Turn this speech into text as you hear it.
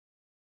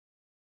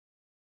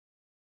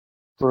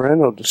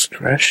Parental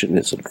discretion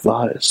is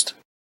advised.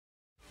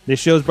 This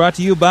show is brought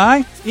to you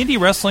by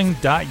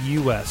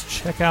IndieWrestling.us.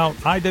 Check out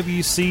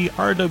IWC,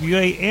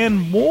 RWA,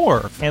 and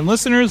more. And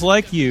listeners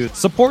like you,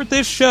 support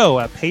this show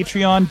at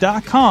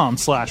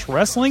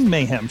Patreon.com/Wrestling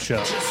Mayhem Show.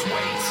 Just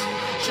wait,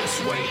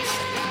 just wait,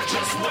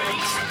 just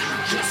wait,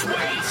 just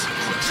wait,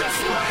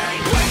 just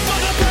wait. Wait for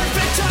the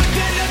perfect time,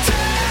 then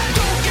attack.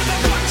 Don't give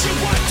up what you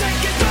want,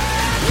 take it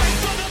back. Wait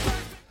for the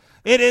perfect...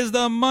 It is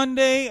the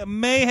Monday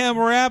Mayhem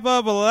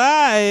Wrap-Up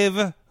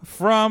Live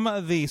from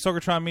the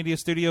Sorgatron Media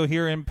Studio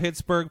here in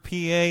Pittsburgh,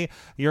 PA.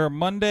 Your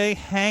Monday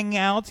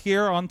hangout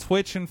here on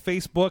Twitch and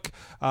Facebook.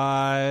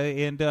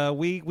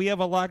 We have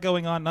a lot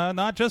going on.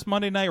 Not just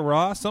Monday Night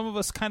Raw. Some of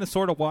us kind of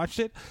sort of watched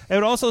it.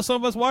 And also some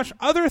of us watched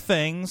other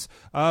things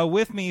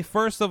with me.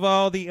 First of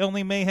all, the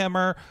only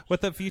Mayhemmer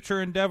with a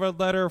future endeavor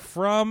letter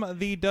from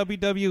the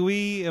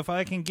WWE. If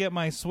I can get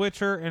my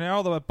switcher and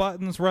all the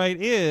buttons right,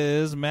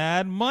 is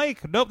Mad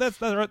Mike. Nope, that's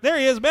not right. There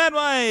he is, Mad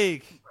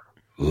Mike.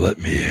 Let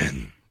me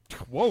in.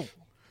 Whoa.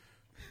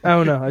 I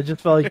don't know. I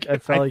just felt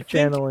like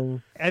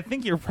channeling. I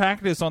think your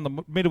practice on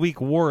the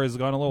midweek war has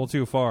gone a little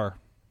too far.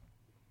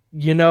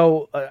 You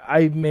know,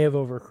 I may have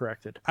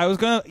overcorrected. I was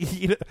gonna.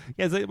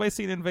 Has anybody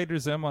seen Invader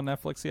Zim on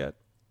Netflix yet?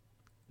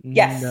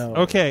 Yes. No.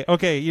 Okay.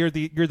 You're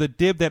the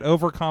dib that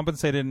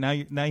overcompensated, and now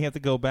you have to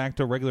go back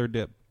to a regular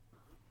dib.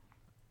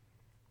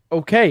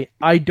 Okay,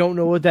 I don't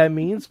know what that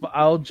means, but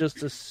I'll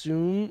just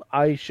assume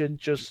I should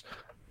just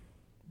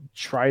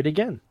try it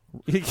again.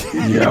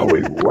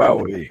 Yowie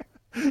wowie.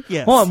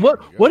 Yes. Hold on,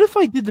 what if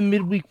I did the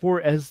midweek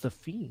war as the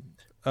Fiend?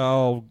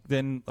 Oh,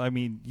 then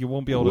you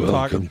won't be able to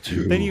talk. Welcome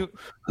to Then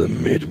the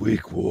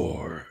midweek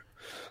war.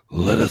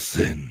 Let us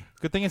in.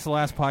 Good thing it's the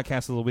last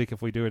podcast of the week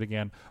if we do it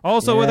again.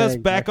 Also with Yeah, us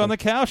back exactly. on the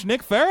couch,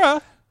 Nick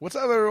Farah. What's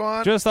up,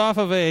 everyone? Just off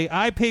of a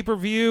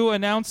iPay-per-view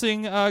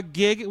announcing a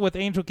gig with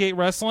Angel Gate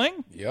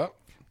Wrestling. Yep.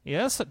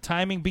 Yes,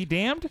 timing be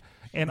damned.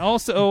 And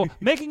also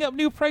making up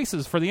new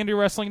prices for the Indie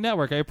Wrestling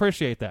Network. I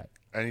appreciate that.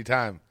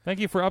 Anytime. Thank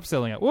you for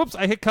upselling it. Whoops,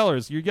 I hit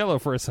colors. You're yellow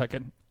for a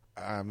second.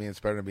 I mean, it's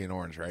better than being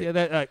orange, right?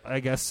 Yeah,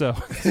 I guess so.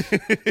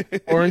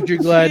 Orange, you're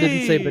glad I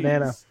didn't say Jeez.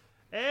 banana.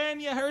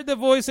 And you heard the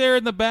voice there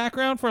in the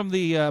background from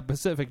the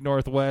Pacific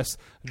Northwest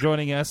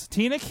joining us,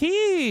 Tina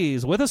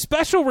Keys, with a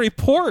special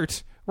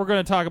report we're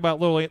going to talk about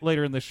a little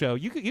later in the show.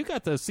 You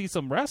got to see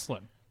some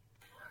wrestling.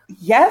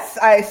 Yes,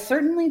 I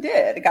certainly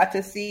did. I got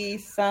to see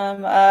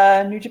some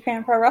New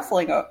Japan Pro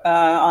Wrestling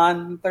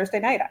on Thursday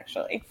night,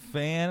 actually.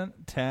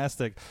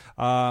 Fantastic.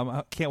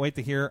 Can't wait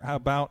to hear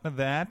about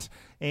that.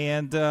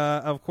 And,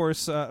 of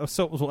course, we'll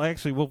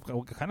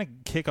kind of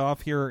kick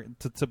off here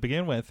to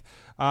begin with.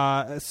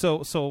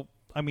 So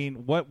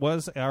what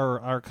was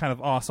our kind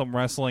of awesome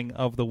wrestling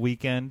of the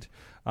weekend?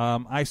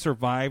 I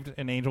survived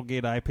an Angel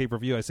Gate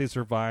pay-per-view. I say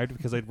survived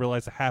because I'd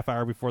realized a half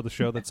hour before the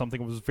show that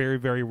something was very,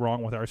 very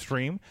wrong with our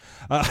stream.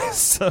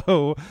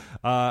 So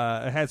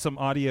I had some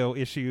audio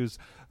issues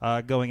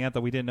going out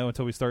that we didn't know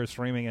until we started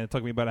streaming, and it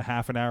took me about a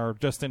half an hour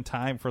just in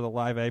time for the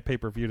live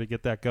pay-per-view to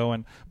get that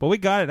going. But we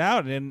got it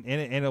out, and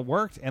it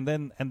worked. And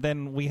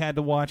then we had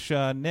to watch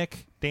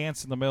Nick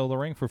dance in the middle of the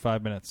ring for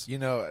 5 minutes. You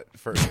know,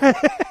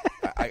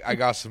 I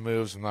got some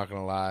moves, I'm not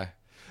going to lie.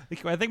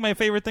 I think my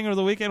favorite thing of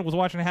the weekend was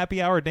watching a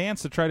happy hour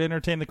dance to try to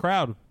entertain the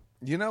crowd.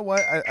 You know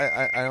what?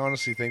 I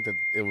honestly think that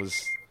it was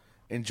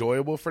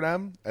enjoyable for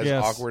them. As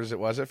Yes. awkward as it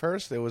was at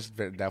first, it was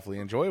definitely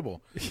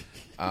enjoyable.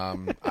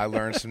 I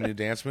learned some new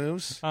dance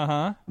moves.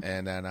 Uh-huh.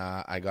 And then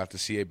I got to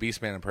see a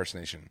Beastman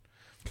impersonation.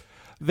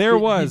 There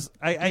was.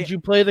 Did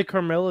you play the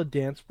Carmella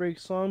dance break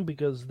song?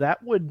 Because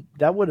that would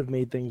have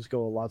made things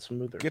go a lot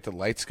smoother. Get the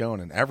lights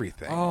going and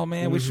everything. Oh,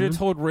 man, we should have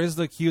told Riz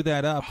to cue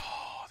that up.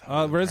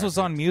 Riz was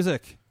on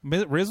music.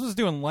 Riz was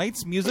doing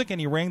lights, music, and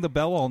he rang the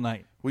bell all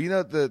night. Well, you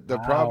know, the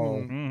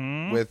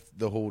problem with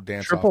the whole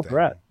dance Triple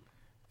threat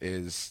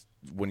is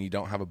when you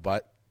don't have a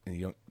butt and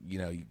you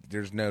don't,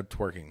 there's no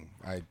twerking.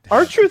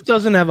 R-Truth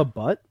doesn't have a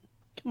butt.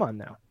 Come on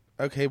now.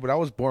 Okay, but I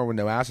was born with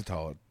no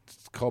acetol.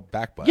 It's called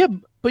back butt. Yeah,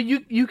 but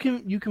you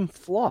can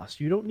floss.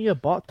 You don't need a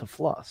butt to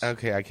floss.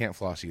 Okay, I can't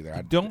floss either.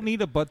 I Don't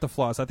need a butt to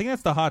floss. I think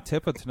that's the hot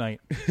tip of tonight.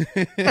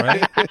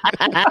 Right?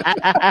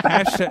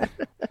 Hashtag,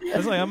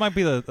 that might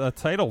be the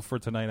title for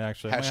tonight,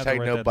 actually. I might have to Hashtag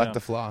write no that butt down. to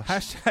floss.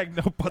 Hashtag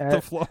no butt to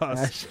floss.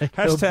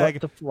 Hashtag no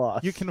butt to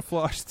floss. You can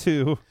floss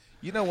too.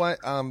 You know what?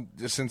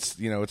 Just since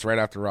it's right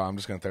after Raw, I'm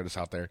just going to throw this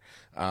out there.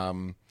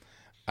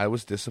 I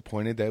was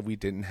disappointed that we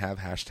didn't have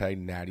hashtag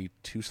Natty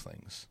Two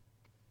Slings.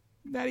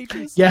 Natty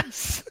Two Slings.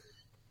 Yes.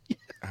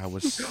 I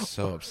was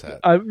so upset.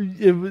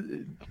 It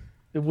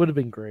would have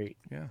been great.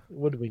 Yeah, it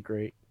would have been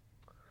great.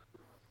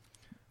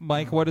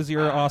 Mike, what is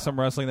your awesome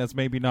wrestling that's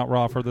maybe not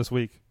Raw for this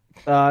week?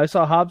 I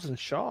saw Hobbs and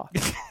Shaw.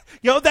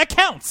 Yo, that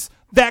counts.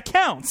 That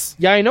counts.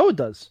 Yeah, I know it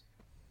does.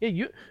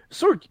 Yeah,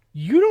 Sorg,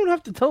 you don't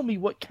have to tell me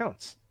what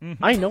counts.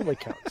 Mm-hmm. I know what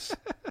counts.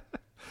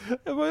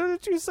 What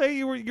did you say?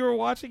 You were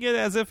watching it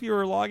as if you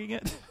were logging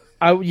it?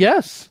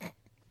 Yes.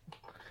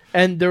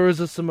 And there was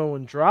a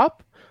Samoan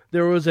drop.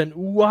 There was an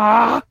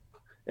ooh-ah,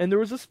 and there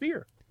was a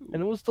spear.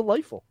 And it was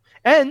delightful.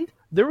 And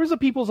there was a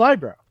people's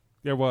eyebrow.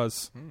 There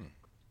was.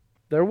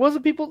 There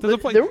wasn't people. To the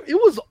point- It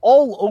was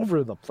all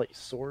over the place,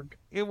 Sorg.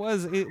 It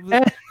was.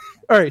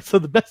 All right, so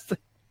the best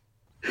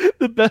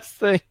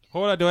thing.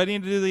 Hold on. Do I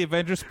need to do the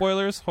Avengers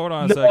spoilers? Hold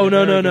on a No, second.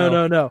 no, There no, we no,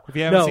 go. no. If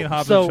you haven't No, seen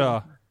Hobbs so- and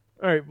Shaw,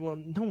 All right, well,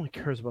 no one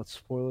cares about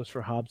spoilers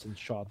for Hobbs and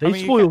Shaw. They I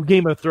mean, you spoiled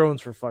Game of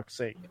Thrones for fuck's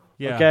sake.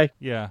 yeah, Okay.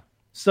 yeah.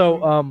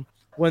 So,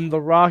 when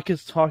The Rock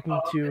is talking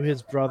to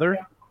his brother,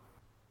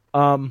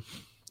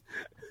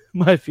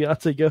 my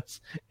fiance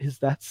goes, "Is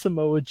that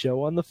Samoa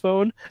Joe on the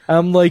phone?"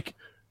 I'm like,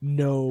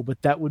 "No,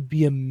 but that would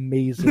be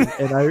amazing."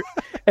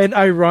 And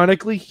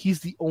ironically, he's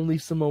the only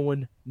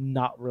Samoan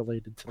not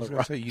related to I was The gonna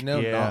Rock. say,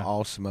 Yeah. not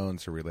all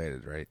Samoans are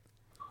related, right?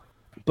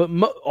 But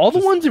all the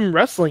ones in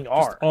wrestling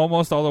are.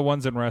 Almost all the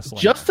ones in wrestling.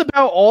 Just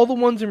about all the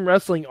ones in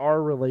wrestling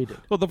are related.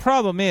 Well, the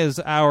problem is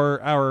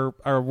our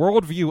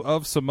worldview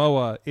of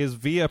Samoa is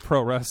via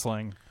pro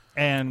wrestling,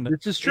 and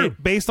This is true.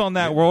 based on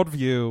that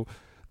worldview,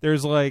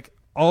 there's like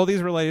all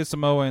these related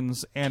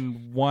Samoans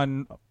and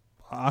one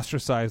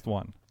ostracized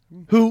one.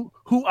 Who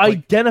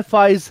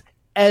identifies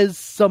as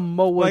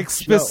Samoa Like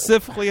Joe.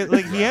 specifically,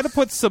 like he had to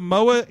put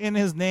Samoa in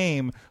his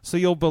name so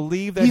you'll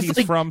believe that he's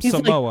like- from he's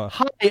like, Samoa.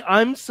 "Hi,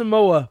 I'm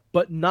Samoa,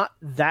 but not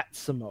that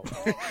Samoa."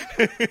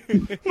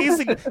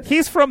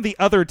 He's from the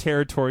other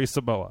territory,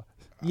 Samoa.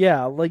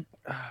 Yeah, like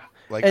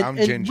Like I'm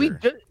Ginger.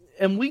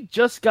 We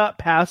just got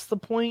past the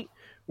point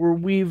where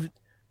we've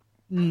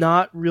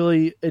not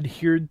really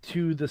adhered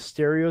to the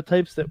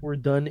stereotypes that were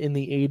done in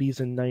the 80s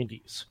and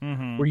 90s,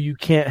 where you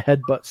can't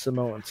headbutt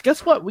Samoans.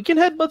 Guess what? We can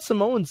headbutt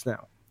Samoans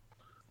now.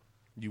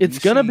 It's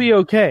gonna be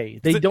okay.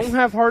 They don't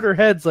have harder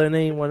heads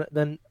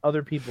than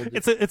other people do.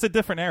 It's a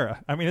different era.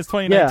 I mean, it's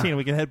 2019.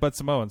 We can headbutt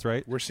Samoans,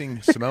 right? We're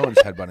seeing Samoans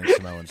headbutting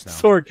Samoans now.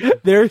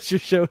 Sorg, there's your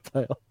show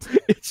title.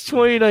 It's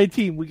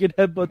 2019. We can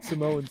headbutt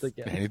Samoans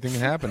again. Anything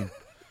can happen.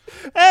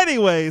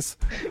 Anyways,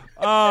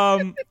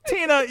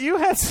 Tina, you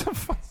had some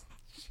fun.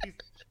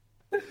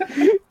 Tina,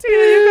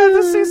 you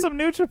got to see some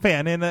New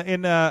Japan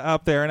in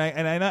up there, and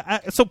I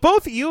so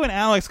both you and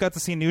Alex got to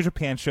see New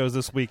Japan shows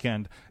this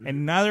weekend,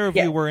 and neither of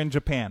Yeah. you were in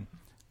Japan.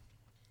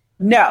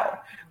 No.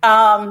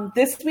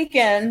 This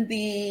weekend,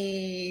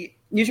 the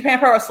New Japan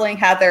Pro Wrestling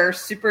had their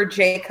Super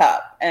J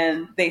Cup,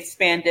 and they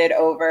spanned it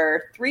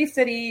over 3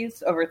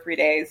 cities, over 3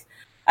 days.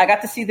 I got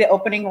to see the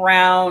opening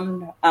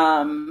round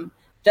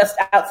just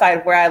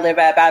outside where I live,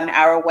 at about an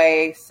hour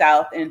away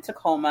south in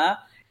Tacoma.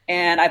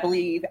 And I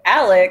believe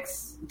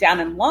Alex,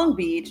 down in Long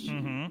Beach,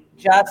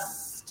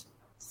 just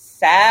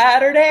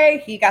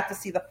Saturday, he got to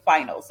see the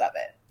finals of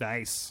it.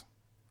 Nice.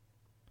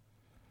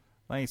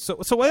 So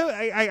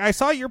I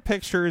saw your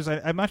pictures.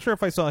 I'm not sure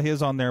if I saw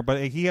his on there,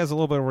 but he has a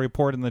little bit of a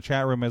report in the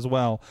chat room as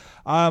well.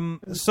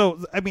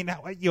 So I mean,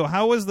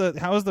 how was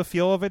the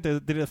feel of it?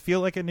 Did it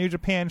feel like a New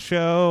Japan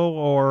show,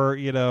 or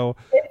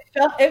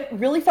It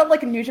really felt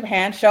like a New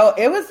Japan show.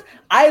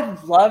 I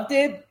loved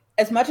it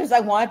as much as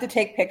I wanted to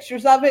take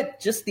pictures of it.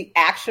 Just the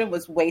action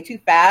was way too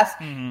fast.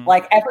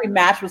 Like every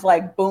match was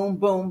like boom,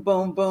 boom,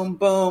 boom, boom,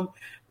 boom.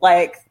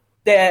 Like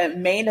the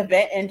main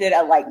event ended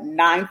at like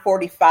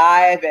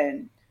 9:45,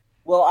 and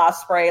Will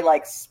Ospreay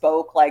like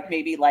spoke like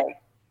maybe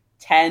like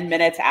 10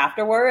 minutes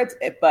afterwards,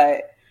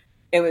 but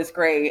it was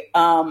great.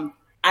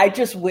 I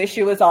just wish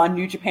it was on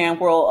New Japan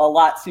World a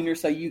lot sooner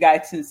so you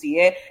guys can see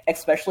it,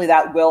 especially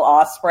that Will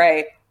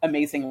Ospreay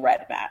Amazing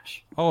Red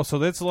match. Oh, so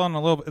that's on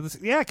a little bit.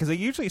 Yeah, because they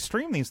usually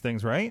stream these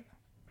things, right?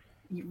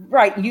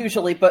 Right,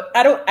 usually, but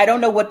I don't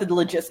know what the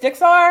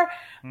logistics are.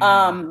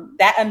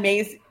 That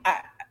amazing,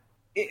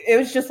 it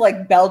was just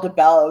like bell to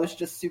bell. It was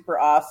just super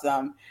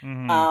awesome.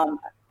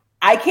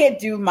 I can't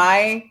do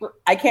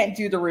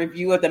the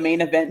review of the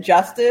main event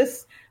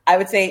justice. I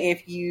would say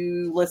if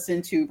you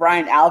listen to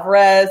Brian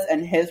Alvarez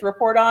and his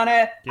report on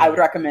it, I would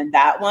recommend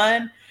that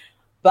one.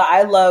 But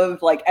I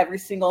loved like every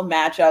single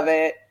match of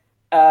it.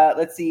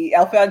 Let's see,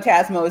 El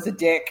Phantasmo is a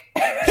dick.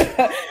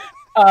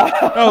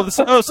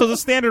 So the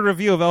standard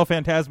review of El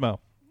Phantasmo.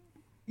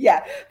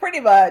 Yeah,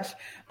 pretty much.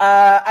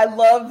 I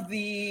love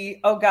the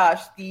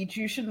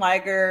Jushin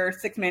Liger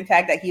 6-man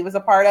tag that he was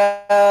a part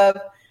of.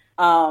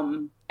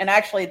 And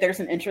actually, there's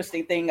an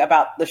interesting thing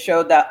about the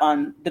show that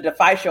on the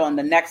Defy show on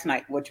the next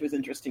night, which was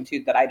interesting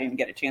too, that I didn't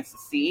get a chance to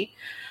see.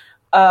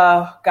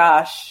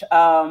 Because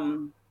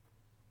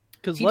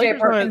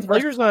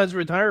Liger's on his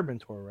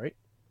retirement tour, right?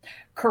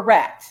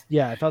 Correct.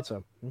 Yeah, I thought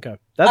so. Okay,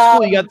 that's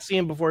cool. You got to see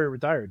him before he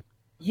retired.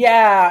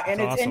 Yeah, and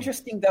That's it's awesome.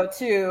 interesting though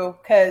too,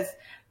 because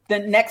the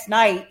next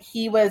night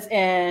he was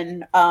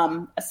in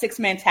a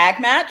 6-man tag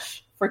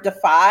match for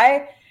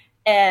Defy,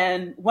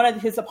 and one of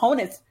his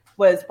opponents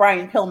was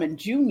Brian Pillman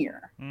Jr.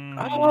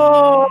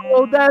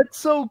 Oh, that's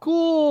so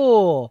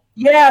cool.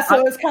 Yeah, so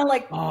it was kind of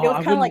like I it was kind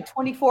of wouldn't- like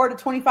 24 to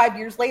 25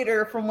 years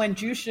later from when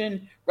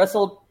Jushin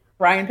wrestled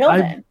Brian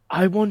Pillman.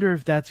 I wonder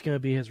if that's going to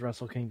be his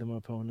Wrestle Kingdom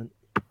opponent.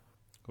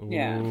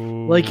 Yeah.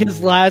 Like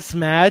his last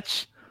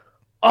match.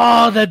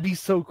 Oh, that'd be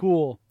so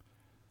cool.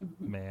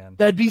 Man.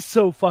 That'd be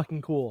so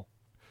fucking cool.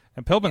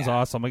 And Pillman's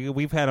awesome.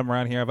 We've had him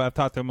around here. I've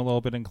talked to him a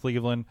little bit in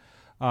Cleveland.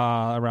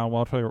 around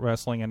welterweight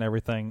wrestling and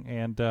everything.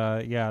 And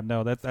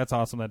that's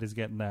awesome that he's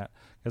getting that,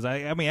 because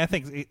I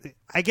think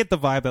I get the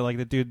vibe that like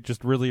the dude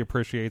just really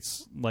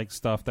appreciates like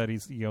stuff that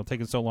he's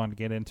taking so long to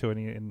get into,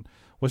 and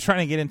was trying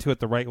to get into it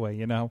the right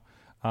way,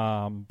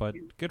 but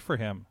good for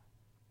him.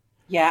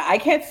 Yeah, I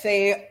can't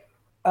say.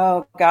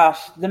 Oh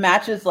gosh, the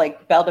matches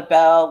like bell to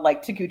bell,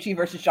 like Taguchi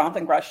versus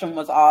Jonathan Gresham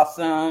was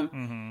awesome.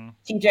 Mm-hmm.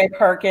 T.J.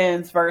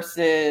 Perkins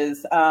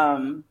versus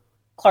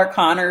Clark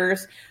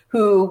Connors,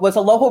 who was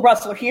a local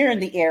wrestler here in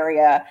the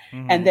area,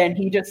 and then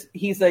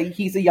he's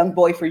a young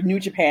boy for New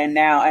Japan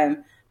now,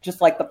 and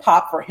just like the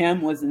pop for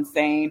him was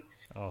insane.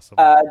 Awesome.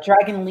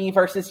 Dragon Lee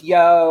versus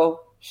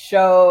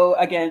Sho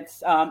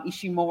against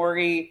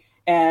Ishimori,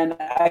 and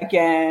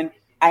again,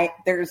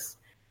 there's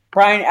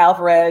Brian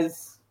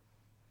Alvarez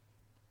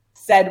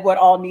said what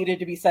all needed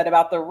to be said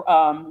about the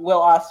Will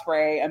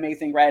Ospreay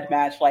Amazing Red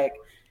match. Like,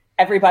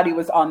 everybody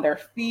was on their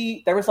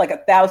feet. There was like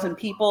 1,000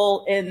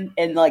 people in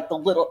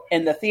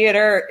the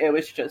theater. It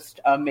was just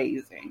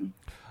amazing.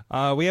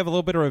 We have a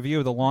little bit of review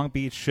of the Long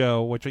Beach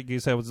show, which you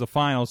said was the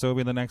final, so it'll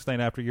be the next night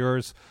after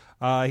yours.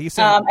 He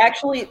said,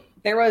 actually,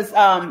 there was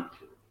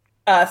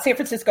San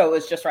Francisco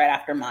was just right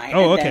after mine.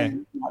 Oh, and okay.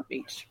 Then Long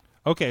Beach.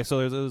 Okay,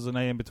 so there was a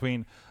night in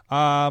between.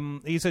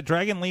 He said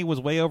Dragon Lee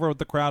was way over with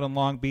the crowd in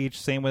Long Beach.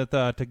 Same with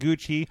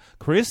Taguchi.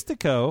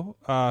 Christico,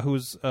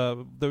 who's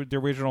the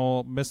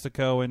original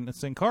Mystico in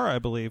Sin Cara, I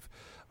believe,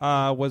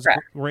 was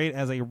great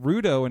as a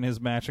Rudo in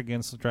his match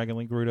against Dragon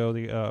Lee Rudo,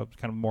 the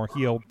kind of more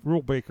heel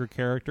rule breaker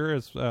character,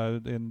 as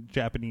in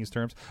Japanese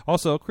terms.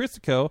 Also,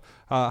 Christico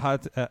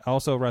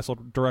also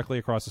wrestled directly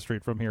across the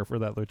street from here for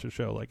that Lucha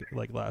show,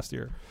 like last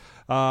year.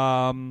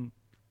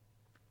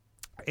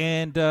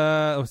 And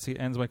let's see,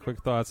 ends my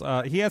quick thoughts.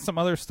 He had some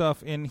other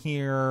stuff in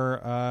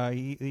here.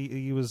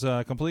 He was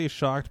completely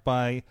shocked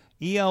by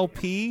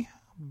ELP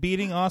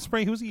beating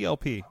Ospreay. Who's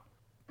ELP?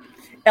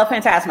 El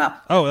Phantasmo.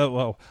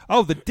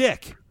 Oh, the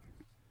Dick.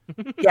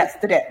 Yes,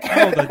 the Dick.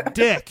 Oh, the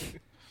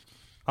Dick.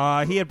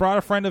 He had brought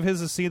a friend of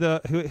his to see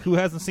who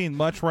hasn't seen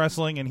much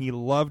wrestling, and he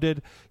loved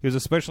it. He was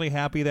especially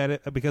happy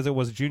because it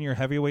was junior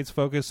heavyweights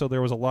focused, so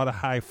there was a lot of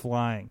high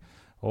flying.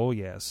 Oh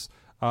yes.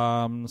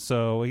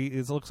 So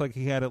it looks like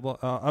he had it.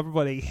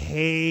 Everybody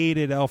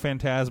hated El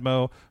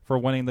Phantasmo for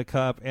winning the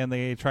cup, and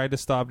they tried to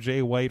stop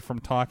Jay White from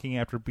talking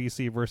after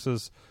BC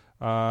versus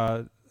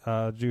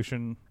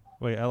Jushin.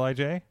 Wait,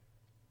 LIJ?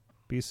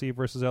 BC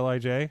versus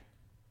LIJ?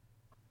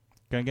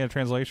 Can I get a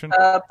translation?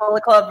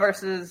 Bullet Club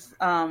versus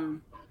oh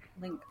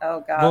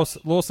god,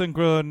 Los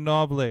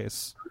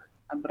Ingobernables.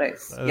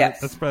 Yes,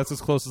 that's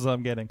as close as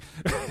I'm getting.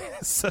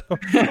 So,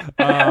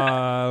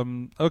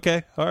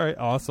 okay, all right,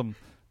 awesome.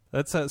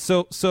 That's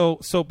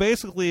so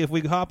basically, if we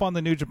hop on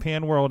the New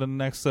Japan World in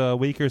the next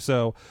week or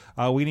so,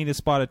 we need to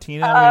spot a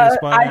Tina. We need to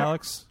spot an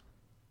Alex.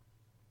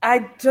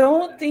 I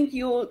don't think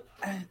you'll.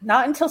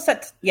 Not until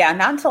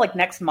like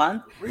next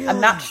month. Really?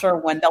 I'm not sure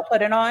when they'll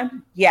put it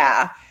on.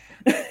 Yeah.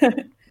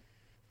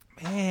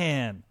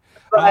 Man.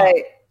 But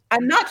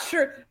I'm not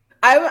sure.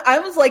 I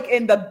was like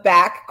in the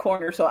back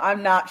corner, so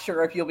I'm not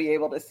sure if you'll be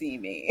able to see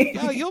me.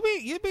 No,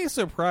 you'd be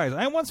surprised.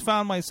 I once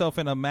found myself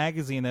in a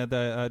magazine at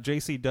the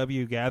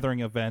JCW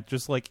gathering event,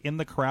 just like in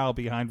the crowd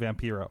behind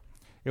Vampiro.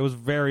 It was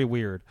very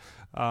weird.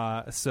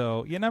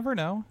 So you never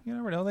know. You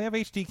never know. They have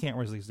HD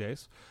cameras these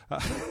days.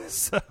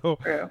 So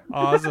True.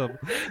 Awesome.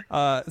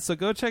 So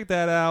go check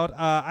that out.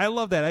 I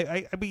love that.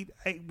 I mean,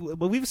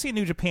 we've seen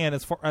New Japan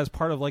as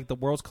part of like the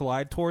Worlds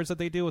Collide tours that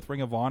they do with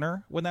Ring of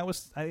Honor. When that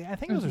was, I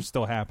think those are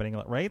still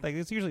happening, right? Like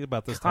it's usually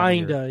about this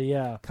time.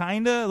 Yeah.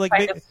 Kinda, like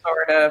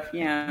sort of,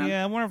 yeah.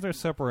 Yeah, I wonder if they're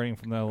separating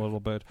from that a little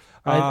bit.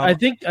 I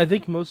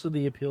think most of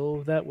the appeal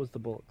of that was the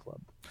Bullet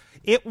Club.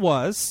 It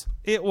was.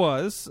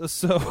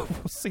 So we'll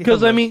see.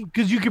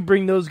 Because you could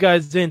bring those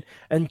guys in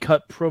and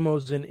cut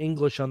promos in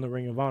English on the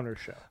Ring of Honor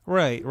show.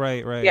 Right.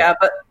 Yeah,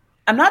 but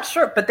I'm not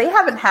sure. But they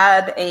haven't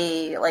had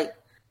a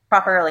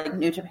proper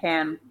New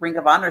Japan Ring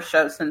of Honor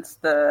show since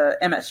the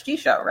MSG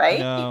show, right?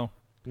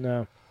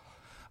 No.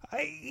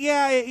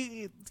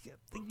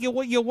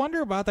 You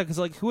wonder about that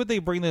because who would they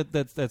bring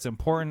that's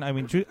important? I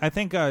mean, I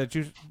think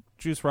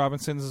Juice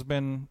Robinson has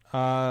been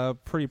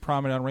pretty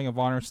prominent on Ring of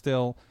Honor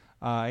still.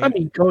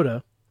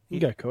 Coda.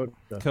 You got Coda.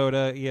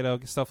 Coda,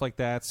 stuff like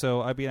that.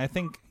 So, I mean, I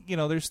think,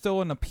 there's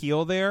still an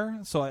appeal there.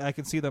 So I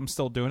can see them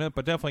still doing it,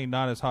 but definitely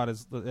not as hot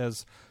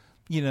as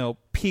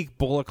peak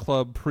Bullet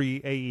Club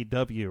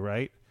pre-AEW,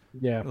 right?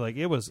 Yeah.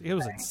 It was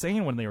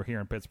insane when they were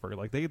here in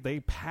Pittsburgh. They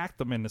packed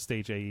them into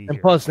Stage AE.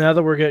 And plus, now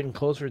that we're getting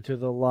closer to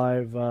the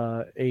live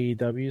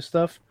AEW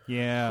stuff,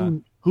 yeah,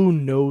 who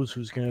knows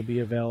who's going to be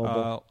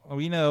available?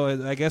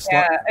 I guess.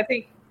 Yeah, I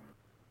think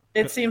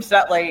it seems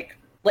that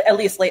at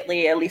least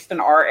lately, at least in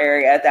our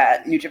area,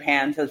 that New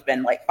Japan has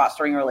been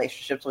fostering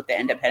relationships with the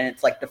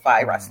independents, like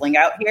Defy Wrestling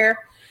out here.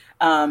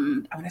 I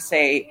want to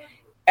say,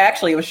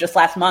 actually, it was just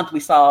last month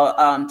we saw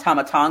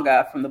Tama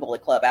Tonga from the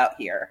Bullet Club out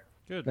here.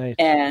 Good. Nice.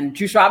 And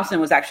Juice Robinson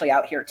was actually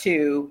out here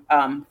too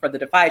for the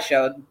Defy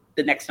show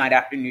the next night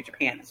after New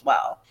Japan as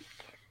well.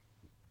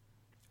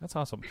 That's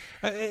awesome.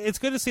 It's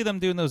good to see them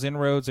doing those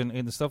inroads and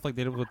the stuff like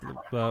they did with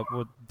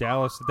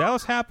Dallas. Did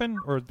Dallas happen,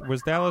 or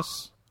was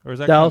Dallas? Or is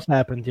that Dallas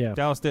happened, yeah.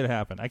 Dallas did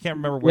happen. I can't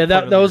remember. Yeah,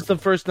 that was the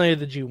first night of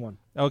the G1.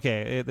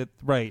 Okay,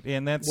 right,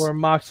 and that's where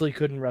Moxley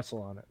couldn't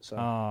wrestle on it. So.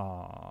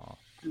 Oh.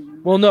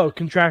 Well, no,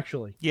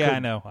 contractually. Yeah,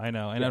 couldn't. I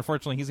know, and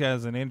unfortunately, he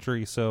has an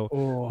injury, so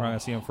we're not gonna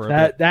see him for a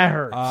bit. That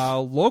hurts.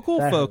 Local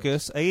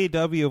focus,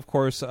 AEW, of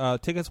course.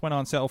 Tickets went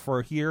on sale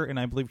for here, in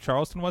I believe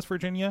Charleston, West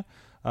Virginia,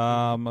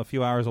 a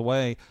few hours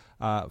away,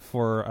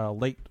 for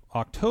late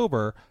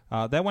October.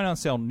 That went on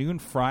sale noon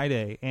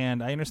Friday,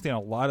 and I understand a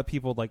lot of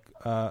people like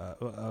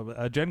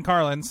Jen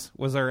Carlins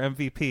was our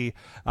MVP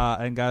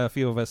and got a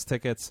few of us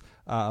tickets.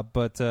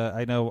 But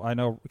I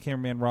know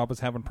cameraman Rob was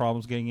having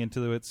problems getting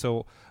into it,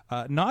 so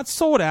not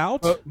sold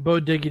out. Bo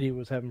Diggity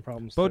was having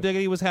problems. Bo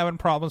Diggity was having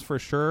problems for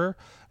sure,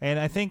 and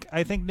I think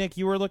Nick,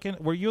 you were looking.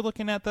 Were you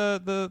looking at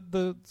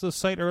the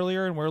site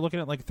earlier, and we were looking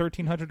at like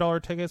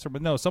 $1,300 tickets,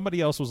 but no,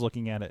 somebody else was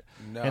looking at it.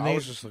 No, and I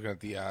was just looking at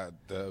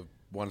the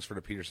ones for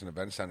the Peterson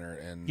Event Center,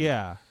 and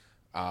yeah.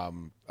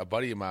 A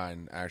buddy of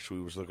mine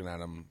actually was looking at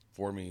them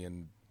for me,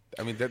 and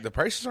I mean the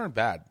prices aren't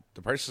bad.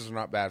 The prices are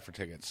not bad for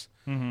tickets.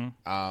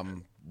 Mm-hmm.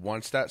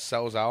 Once that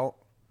sells out,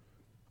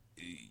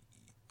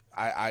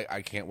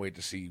 I can't wait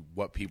to see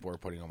what people are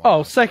putting them on.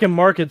 Oh, second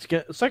market's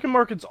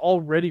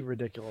already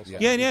ridiculous.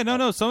 Yeah.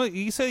 No. So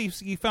you said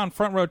you found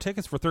front row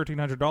tickets for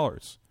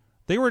 $1,300.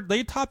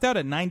 They topped out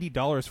at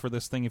 $90 for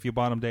this thing if you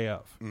bought them day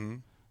of. Mm-hmm.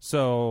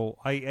 So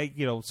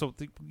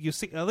you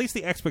see at least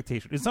the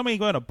expectation. Is somebody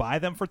going to buy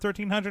them for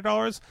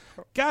 $1,300?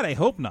 God, I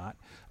hope not.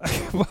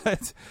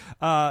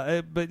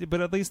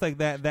 but at least like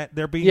that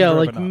they're being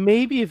like up.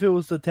 Maybe if it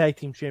was the tag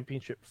team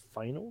championship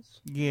finals.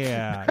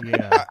 Yeah.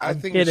 I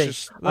think kidding.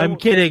 it's just I'm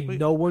kidding.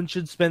 No one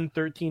should spend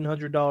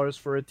 $1,300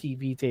 for a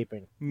TV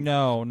taping. definitely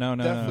No. not.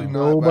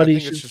 Nobody I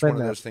think should it's just spend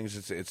one of that. those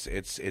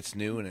things. It's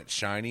new and it's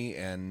shiny,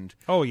 and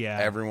Oh yeah.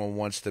 everyone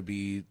wants to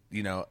be.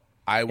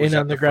 I was In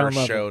at the underground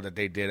first level. show that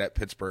they did at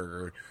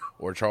Pittsburgh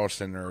or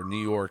Charleston or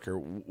New York or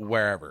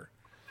wherever.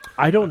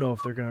 I don't know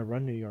if they're going to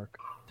run New York,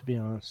 to be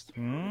honest.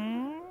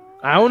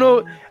 I don't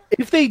know.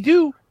 If they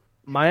do,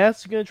 my ass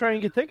is going to try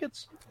and get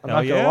tickets. I'm Hell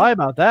not going yeah. to lie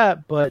about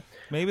that, but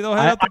Maybe they'll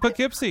head out to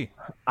Poughkeepsie.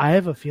 I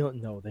have a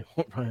feeling... No, they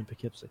won't run in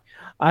Poughkeepsie.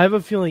 I have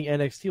a feeling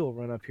NXT will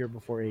run up here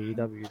before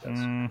AEW does.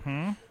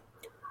 Mm-hmm.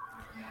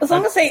 As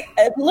long as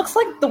it looks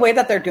like the way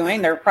that they're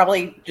doing, they're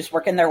probably just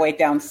working their way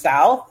down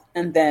south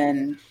and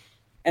then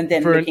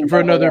making for their way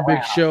another big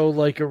around. show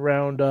like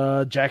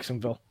around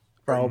Jacksonville,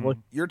 probably.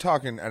 You're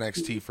talking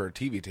NXT for a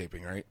TV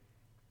taping, right?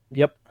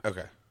 Yep.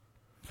 Okay.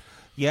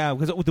 Yeah,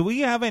 because do we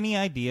have any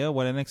idea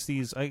what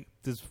NXT's?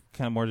 This is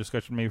kind of more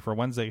discussion maybe for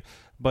Wednesday,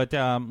 but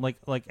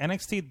like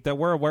NXT that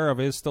we're aware of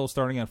is still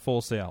starting at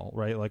Full Sail,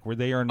 right? Like where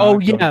they are not. Oh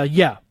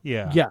yeah.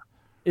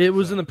 It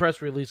was in the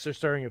press release. They're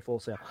starting at Full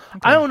Sail. Okay.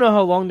 I don't know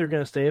how long they're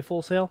going to stay at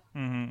Full Sail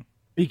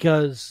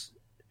because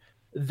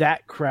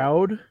that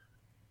crowd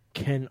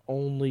can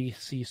only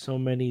see so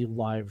many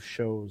live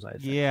shows, I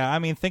think. Yeah, I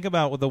mean, think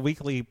about with the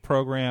weekly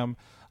program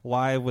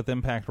live with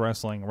Impact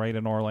Wrestling, right,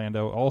 in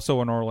Orlando,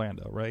 also in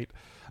Orlando, right?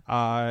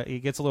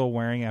 It gets a little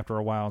wearing after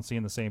a while and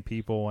seeing the same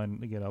people,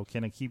 and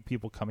can it keep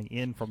people coming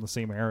in from the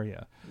same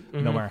area,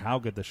 no matter how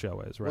good the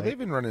show is, right? Well, they've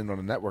been running on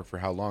a network for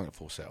how long at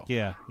Full Sail?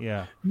 Yeah.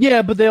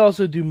 Yeah, but they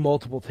also do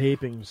multiple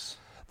tapings.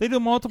 They do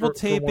multiple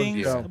For one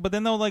tapings, show. but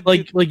then they'll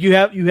like you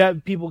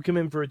have people come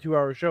in for a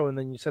 2-hour show and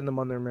then you send them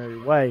on their merry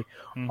way.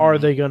 Are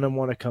they going to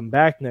want to come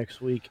back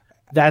next week?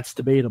 That's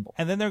debatable.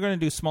 And then they're going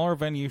to do smaller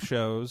venue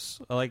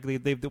shows, like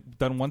they've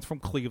done ones from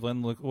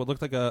Cleveland. What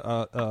looked like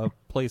a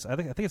place. I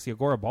think it's the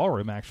Agora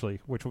Ballroom actually,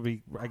 which would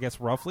be, I guess,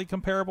 roughly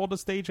comparable to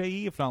Stage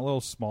AE, if not a little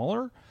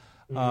smaller.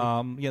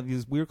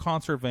 These weird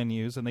concert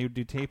venues, and they would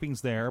do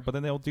tapings there. But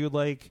then they'll do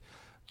like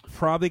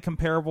probably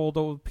comparable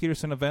to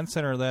Peterson Event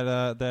Center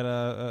that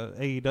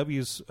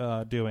AEW's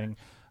doing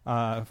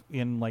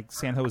in like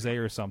San Jose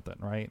or something,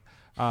 right?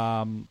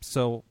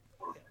 So.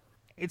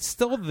 It's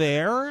still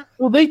there.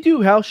 Well, they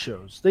do house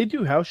shows. Yeah,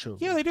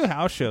 they do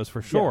house shows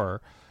for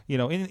sure.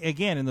 Yeah.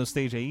 In those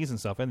Stage AEs and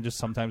stuff, and just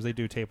sometimes they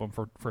do tape them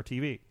for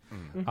TV.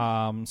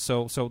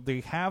 So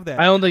they have that.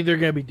 I don't think they're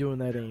going to be doing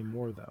that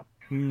anymore, though.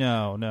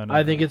 No.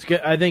 I think it's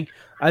good. I think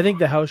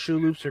the house show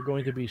loops are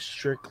going to be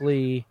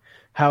strictly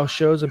house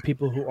shows and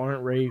people who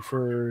aren't ready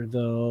for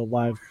the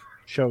live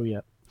show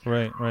yet.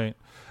 Right.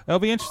 It'll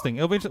be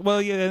interesting.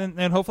 Well, yeah,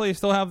 and hopefully they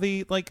still have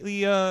the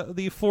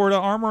Florida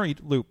Armory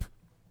loop.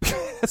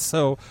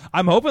 So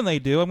I'm hoping they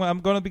do. I'm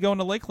going to be going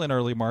to Lakeland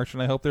early March,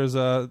 and I hope there's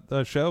a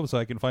show so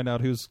I can find out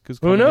who's coming.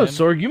 Who knows,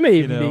 in. Sorg? You may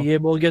even be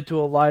able to get to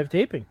a live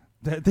taping.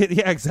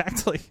 Yeah,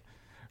 exactly.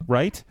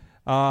 Right.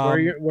 Wear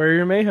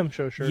your Mayhem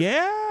show shirt.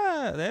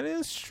 Yeah, that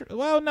is true.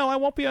 Well, no, I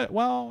won't be.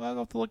 I'll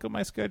have to look at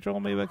my schedule.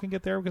 Maybe I can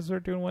get there because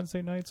they're doing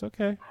Wednesday nights.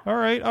 Okay. All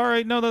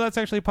right. No, that's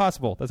actually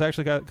possible. That's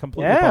actually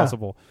completely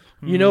possible.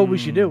 You know what we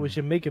should do? We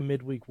should make a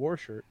midweek war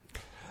shirt.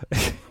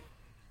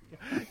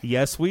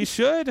 Yes, we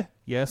should.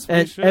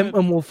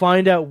 And we'll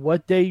find out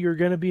what day you're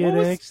going to be at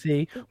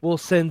NXT. We'll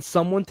send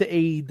someone to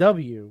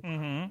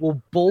AEW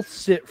will both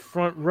sit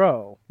front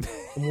row,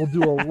 and we'll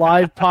do a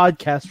live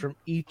podcast from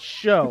each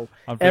show.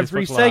 On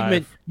Every Facebook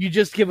segment, Live. you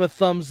just give a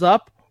thumbs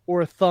up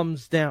or a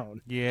thumbs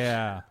down,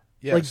 Yeah.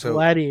 Yeah, like so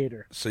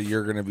Gladiator. so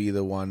you're going to be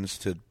the ones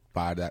to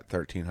buy that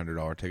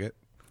 $1,300 ticket.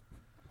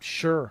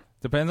 Sure.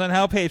 Depends on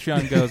how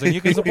Patreon goes. And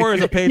you can support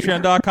us at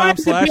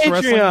patreon.com/Wrestling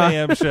Patreon.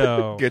 Mayhem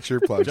Show. Get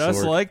your plug, Just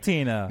Sword. like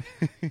Tina.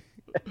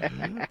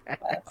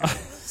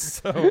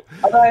 So,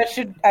 Although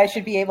I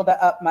should be able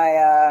to up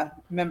my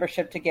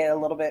membership to get a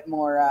little bit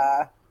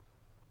more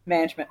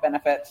management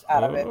benefits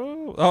out of it.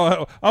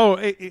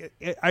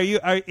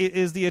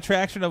 is the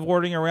attraction of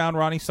ordering around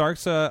Ronnie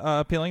Starks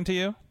appealing to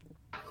you?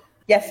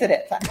 Yes, it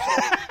is. Actually.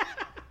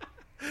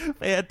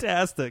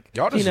 Fantastic.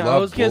 Y'all just Tina, I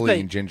love was gonna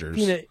bullying say,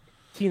 gingers.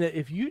 Tina,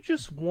 if you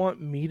just want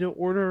me to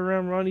order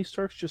around Ronnie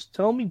Starks, just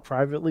tell me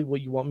privately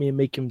what you want me to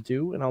make him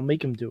do, and I'll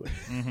make him do it.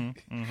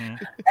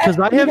 Because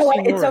I have what?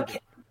 seniority. It's okay.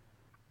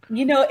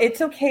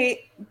 It's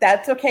okay.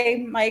 That's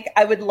okay, Mike.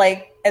 I would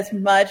like as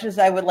much as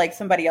I would like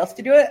somebody else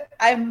to do it.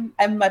 I'm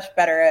much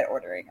better at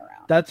ordering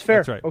around. That's fair.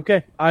 That's right.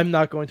 Okay, I'm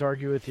not going to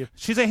argue with you.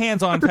 She's a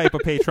hands-on type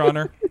of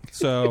patroner.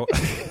 So,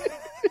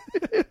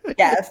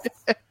 Yes,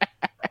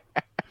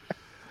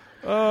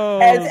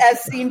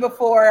 as seen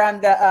before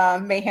on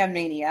the Mayhem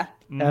Mania.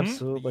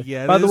 Absolutely.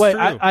 Yeah, By that the is way,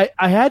 true.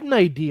 I had an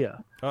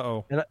idea,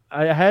 Uh-oh. and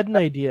I had an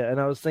idea, and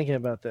I was thinking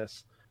about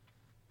this.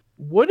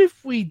 What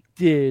if we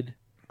did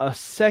a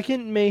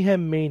second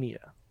Mayhem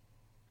Mania,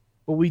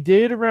 but we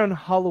did it around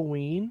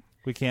Halloween,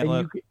 We can't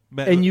and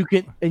let...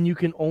 you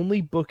can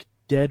only book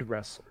dead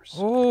wrestlers.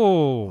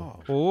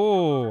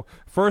 Oh.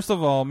 First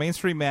of all,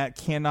 Mainstream Matt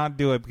cannot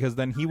do it because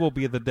then he will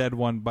be the dead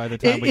one by the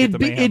time we get to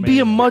Mayhem It'd be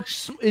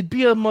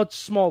Mania. a much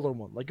smaller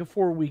one, like a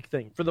 4-week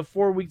thing for the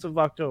 4 weeks of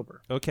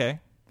October. Okay.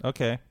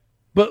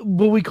 But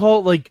we call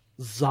it like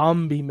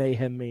Zombie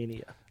Mayhem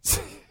Mania.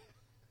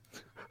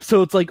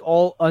 So it's like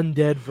all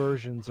undead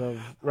versions of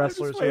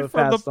wrestlers who Wait have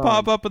for them passed to on.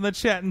 pop up in the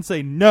chat and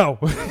say no.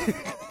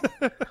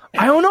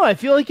 I don't know. I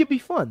feel like it'd be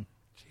fun.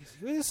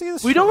 You see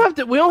this We don't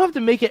have to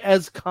make it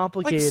as like,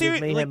 complicated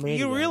as Mayhem Mania.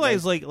 you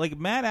realize like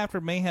Matt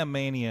after Mayhem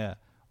Mania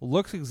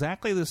looks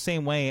exactly the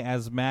same way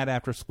as Matt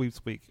after Sweep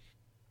Squeak.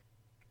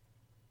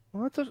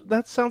 Well,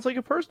 that sounds like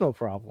a personal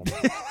problem.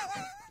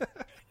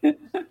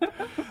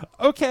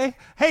 Okay.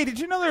 Hey, did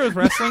you know there was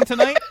wrestling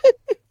tonight?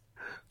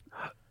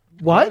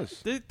 What?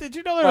 Did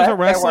you know there was a What? There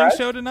wrestling was?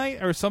 show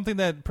tonight, or something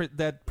that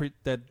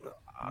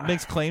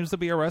makes claims to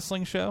be a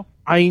wrestling show?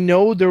 I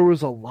know there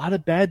was a lot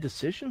of bad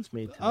decisions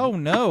made tonight.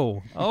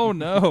 Oh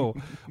no!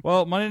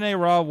 Well, Monday Night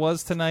Raw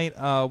was tonight.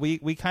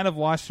 We kind of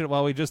watched it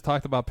while we just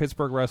talked about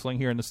Pittsburgh wrestling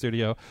here in the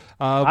studio.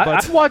 But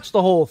I watched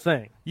the whole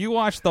thing you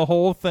watched the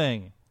whole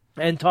thing.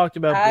 and talked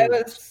about.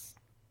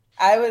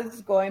 I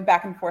was going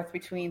back and forth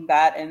between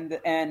that and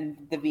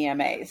the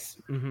VMAs.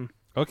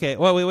 Okay.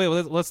 Well, wait.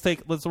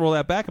 Let's roll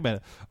that back a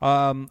minute.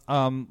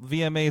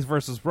 VMAs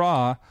versus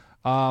Raw.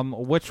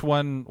 Which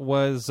one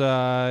was?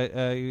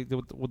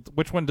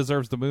 Which one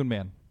deserves the Moon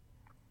Man?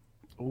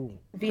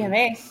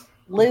 VMAs.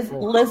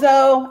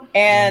 Lizzo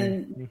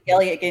and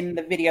Elliot getting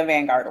the Video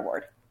Vanguard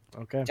Award.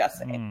 Okay. Just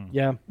saying.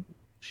 Yeah,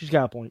 she's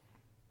got a point.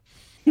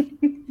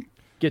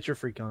 Get your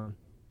freak on.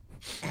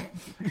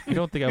 I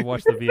don't think I've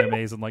watched the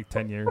VMAs in like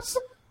 10 years.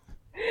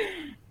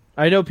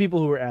 I know people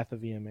who were at the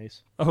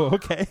VMAs. Oh,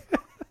 okay.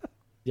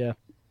 Yeah.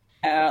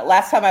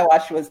 Last time I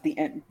watched was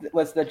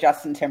the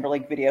Justin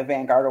Timberlake Video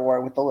Vanguard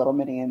Award with the Little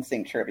Mini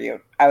NSYNC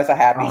tribute. I was a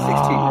happy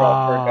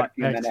 16-year-old for a good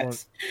few excellent.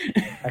 minutes.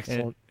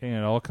 Excellent. And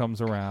it all comes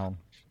around.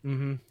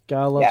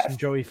 Gotta love Yes. some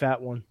Joey Fat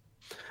One.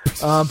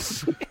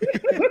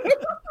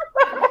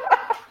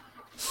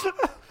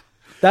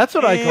 That's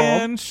what I call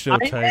him. And show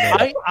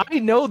title.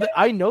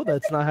 I know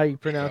that's not how you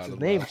pronounce his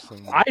God name. bless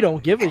him. I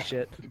don't give a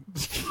shit.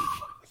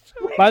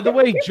 By the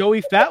way,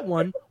 Joey Fat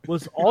One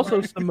was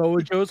also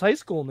Samoa Joe's high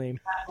school name.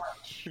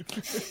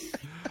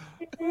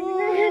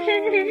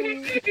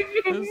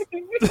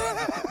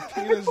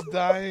 Tina's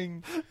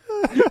dying.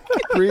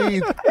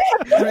 Breathe,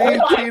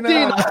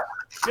 Tina.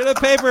 Get a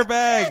paper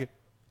bag.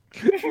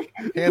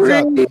 Hands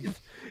up. Breathe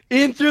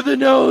in through the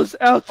nose,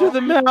 out through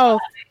the mouth.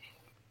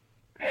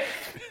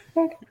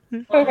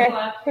 Okay.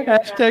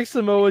 Hashtag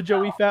Samoa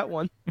Joey Fat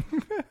One.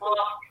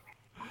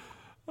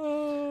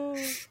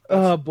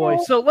 Oh boy!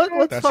 So let's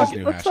That's talk. his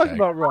new Let's talk hashtag.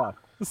 about Raw.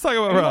 Let's talk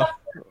about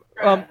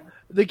Raw.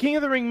 The King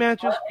of the Ring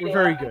matches were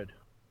very good.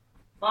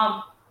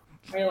 Mom,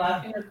 are you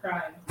laughing or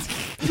crying?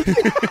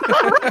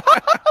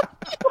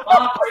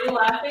 Mom, are you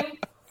laughing?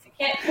 I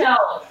can't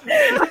tell.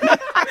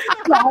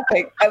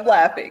 I'm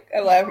laughing,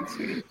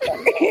 sweetie.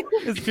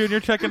 Is Junior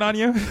checking on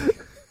you?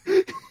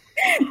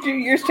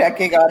 Junior's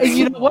checking on And me.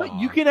 you know what?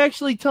 You can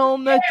actually tell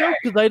him that joke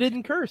because I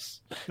didn't curse.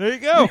 There you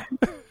go.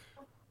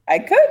 I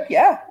could,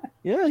 yeah.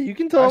 Yeah, you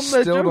can tell I him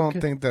that still joke. don't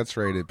think that's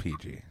rated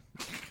PG.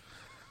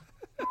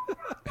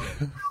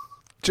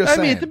 Just I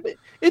saying. mean,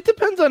 it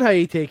depends on how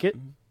you take it.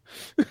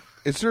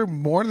 Is there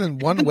more than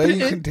one way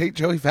you can take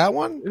Joey Fat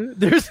One?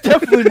 There's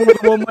definitely more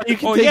than one way you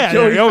can Oh take yeah,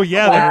 Joey.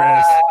 there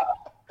is.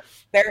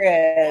 There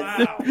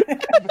is.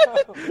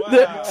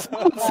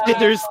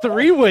 There's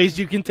 3 ways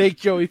you can take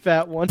Joey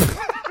Fat One.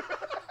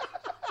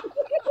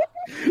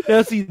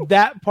 Now, see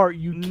that part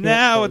you can't.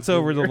 Now it's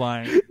over the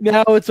line.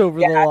 Now it's over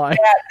the line.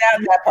 Now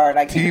that part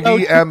I can't.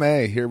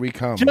 TVMA, here we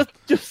come.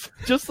 Just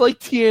like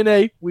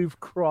TNA, we've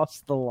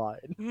crossed the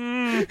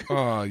line.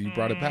 Oh, you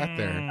brought it back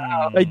there.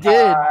 I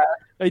did.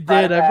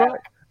 Brought it I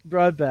back.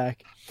 brought it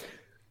back.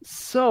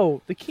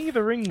 So the King of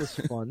the Ring was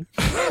fun.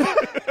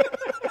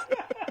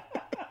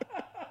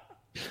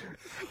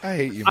 I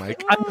hate you,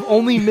 Mike. I've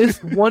only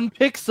missed 1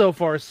 pick so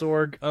far,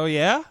 Sorg. Oh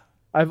yeah.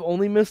 I've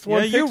only missed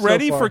 1 pick you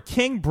ready so far. for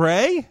King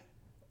Bray?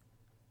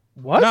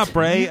 What? Not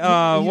Bray.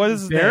 What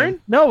is his Baron?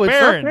 name? No, it's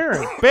Baron. not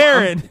Baron.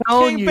 Baron. I'm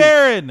telling King you.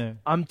 Baron.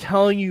 I'm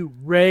telling you,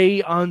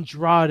 Rey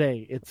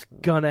Andrade. It's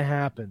gonna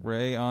happen.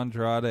 Ray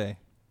Andrade.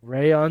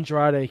 Rey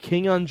Andrade,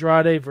 King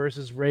Andrade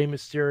versus Rey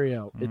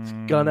Mysterio. It's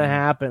gonna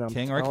happen. I'm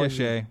King telling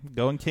Ricochet. you.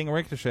 Going King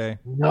Ricochet.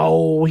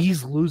 No,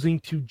 he's losing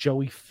to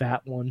Joey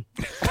Fat One.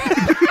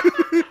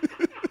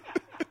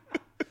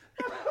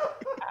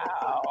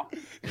 Ow.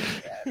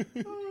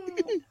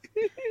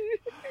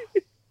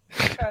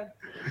 God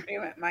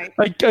damn it, Mike.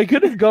 I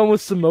could have gone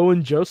with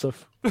Samoan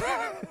Joseph.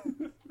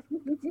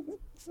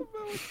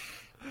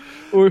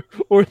 or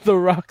The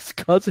Rock's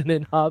cousin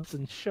in Hobbs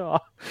and Shaw.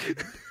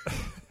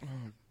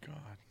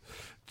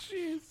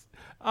 Jeez.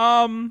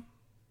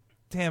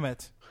 Damn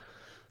it.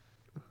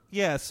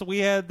 Yeah, so we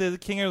had the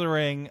King of the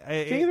Ring.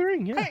 King of the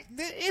Ring, yeah.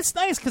 It's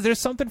nice because there's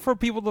something for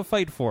people to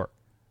fight for.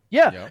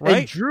 Yeah, Yep. and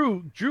Right?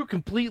 Drew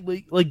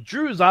completely, like,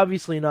 Drew is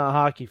obviously not a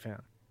hockey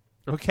fan.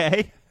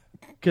 Okay.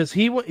 Because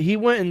he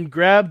went and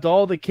grabbed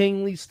all the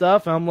kingly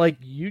stuff. I'm like,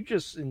 you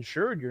just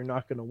ensured you're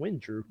not going to win,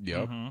 Drew.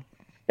 Yep.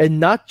 And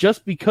not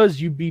just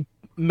because you'd be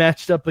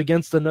matched up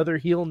against another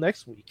heel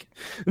next week.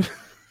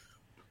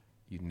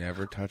 You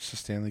never touch the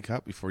Stanley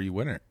Cup before you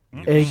win it.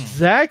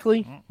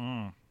 Exactly.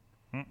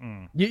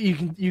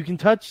 You can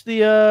touch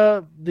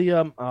the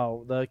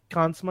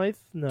Conn Smythe?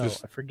 No,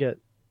 Just- I forget.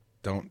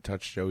 Don't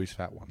touch Joey's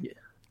Fat One.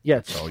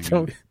 Yeah,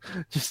 all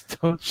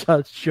just don't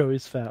touch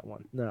Joey's Fat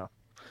One. No.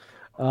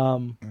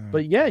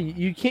 But yeah,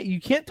 you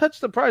can't touch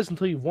the prize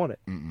until you've won it.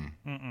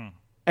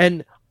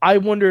 And I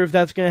wonder if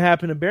that's going to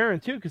happen to Baron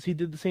too, because he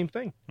did the same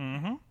thing.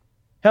 Mm-hmm.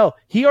 Hell,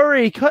 he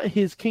already cut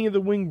his King of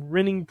the Ring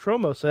winning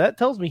promo, so that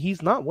tells me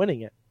he's not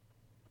winning it.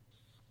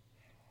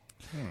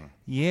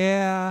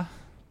 Yeah.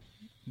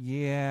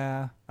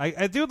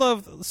 I do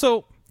love...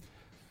 So,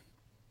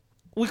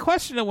 we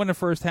questioned it when it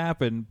first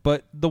happened,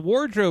 but the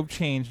wardrobe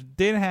change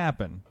did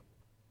happen.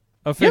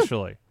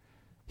 Officially.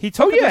 He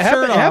took the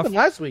shirt it off. happened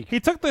last week. He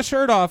took the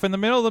shirt off in the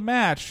middle of the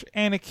match,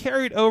 and it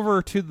carried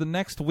over to the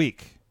next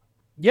week.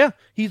 Yeah,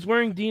 he's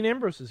wearing Dean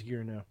Ambrose's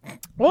gear now.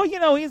 Well,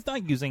 he's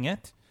not using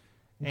it.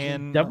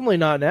 And Definitely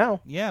not now.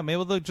 yeah,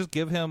 maybe they'll just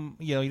give him,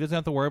 he doesn't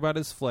have to worry about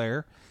his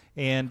flair,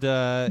 and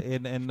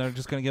they're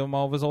just going to give him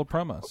all of his old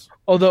promos.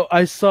 Although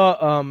I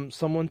saw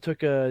someone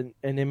took an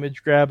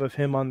image grab of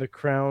him on the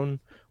crown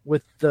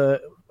with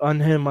on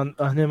him on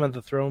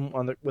the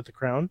throne with the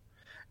crown,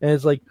 and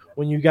it's like,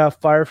 when you got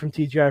fired from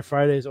TGI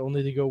Fridays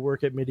only to go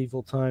work at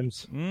Medieval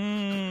Times.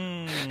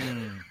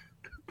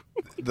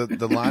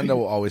 The line that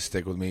will always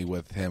stick with me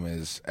with him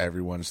is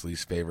everyone's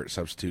least favorite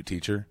substitute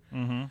teacher.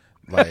 Mm-hmm.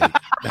 Like,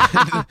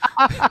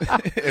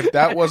 if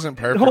that wasn't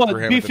perfect Hold on,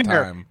 for him be at the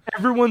fair. time,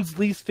 Everyone's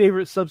least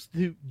favorite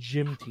substitute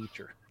gym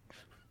teacher.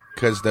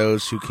 because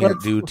those who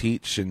can't do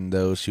teach and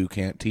those who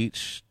can't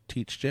teach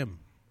gym.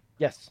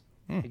 Yes,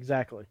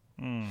 exactly.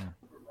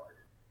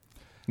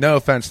 No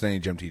offense to any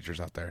gym teachers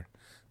out there.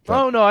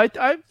 But Oh no,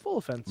 I'm full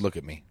offense. look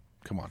at me.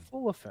 Come on.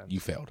 Full offense. You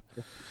failed.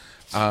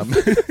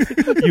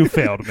 You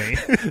failed me.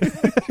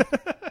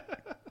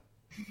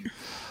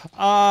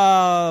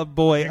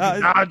 Boy.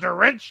 Dodge a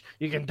wrench,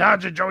 you can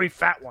dodge a Joey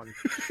Fat One.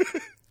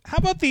 How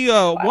about the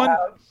one...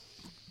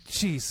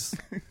 Jeez.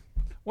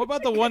 What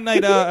about the one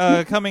night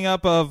coming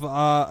up of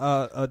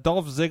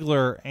Dolph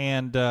Ziggler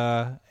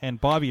and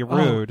Bobby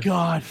Roode? Oh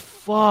God,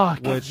 fuck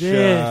Which,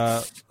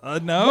 this.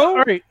 no?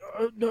 All right,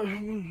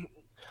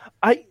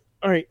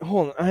 all right.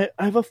 Hold on.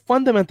 I have a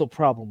fundamental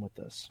problem with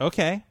this.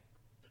 Okay.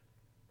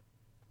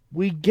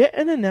 We get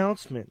an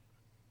announcement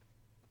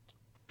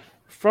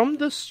from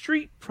the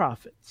Street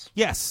Profits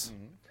Yes.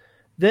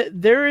 that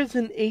there is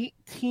an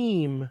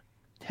 8-team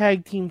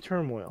tag team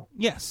turmoil.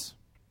 Yes.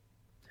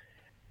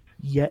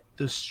 Yet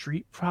the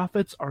Street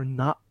Profits are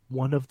not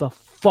one of the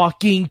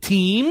fucking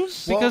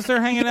teams. Because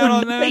they're hanging out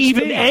on They're NXT.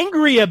 even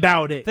angry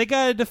about it. They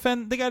gotta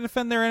defend their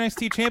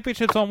NXT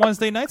championships on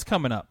Wednesday nights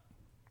coming up.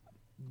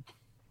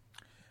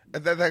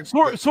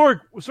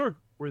 Sorg,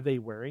 were they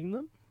wearing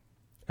them?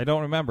 I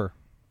don't remember.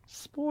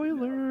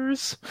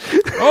 Spoilers.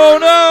 Oh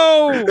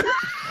no!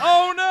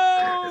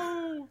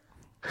 Oh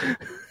no!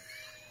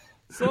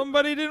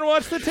 Somebody didn't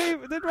watch the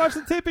tape. Didn't watch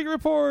the taping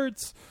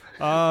reports.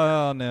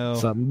 Oh no!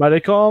 Somebody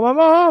call my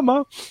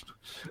mama.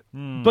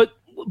 But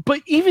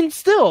even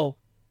still,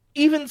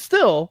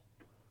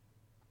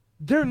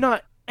 they're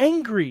not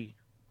angry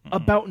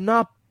about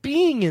not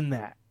being in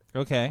that.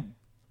 Okay.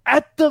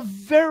 At the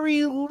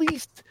very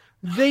least,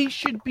 they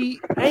should be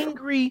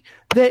angry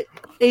that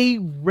a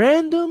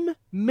random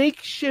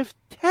makeshift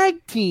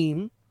tag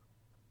team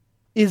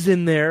is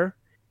in there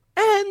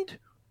and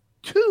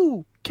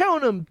two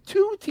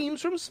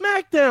teams from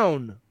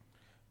SmackDown.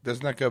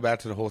 Doesn't that go back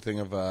to the whole thing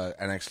of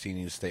NXT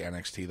needs to stay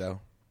NXT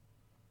though?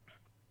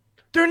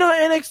 They're not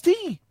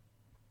NXT.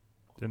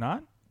 They're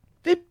not?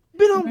 They've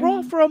been on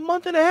Raw for a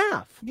month and a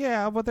half.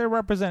 Yeah, but they're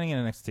representing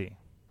NXT.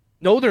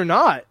 No, they're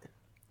not.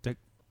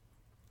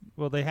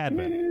 Well, they had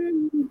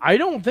been. I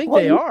don't think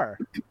they are.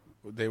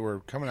 They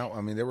were coming out.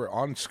 I mean, they were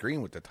on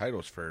screen with the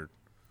titles for.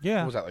 Yeah.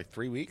 What was that, like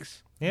 3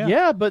 weeks?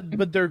 Yeah.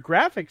 But their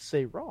graphics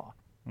say Raw.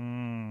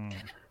 I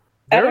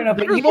don't know,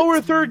 but They're you lower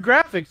can- third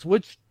graphics,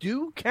 which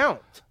do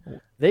count.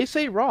 They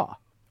say Raw.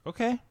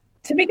 Okay.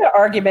 To make an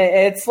argument,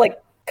 it's like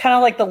kind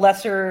of like the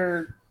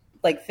lesser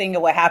like thing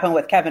of what happened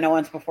with Kevin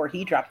Owens before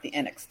he dropped the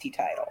NXT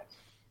title.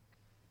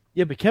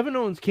 Yeah, but Kevin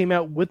Owens came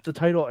out with the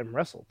title and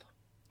wrestled.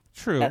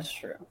 True. That's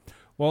true.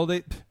 Well,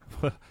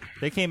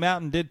 they came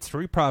out and did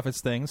Street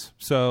Profits things.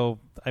 So,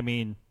 I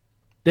mean,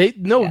 They've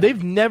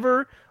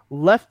never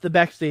left the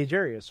backstage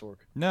area, Sorg.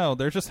 no,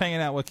 they're just hanging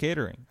out with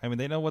catering. I mean,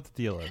 they know what the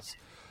deal is.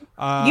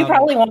 You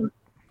probably won't.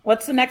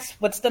 What's the next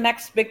one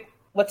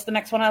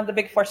out of the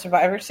Big Four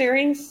Survivor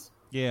Series?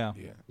 Yeah.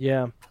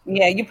 Yeah.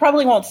 Yeah, you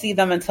probably won't see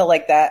them until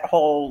like that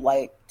whole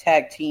like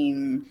tag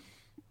team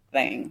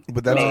thing.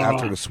 But that's Maybe.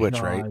 after the switch,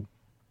 No, right?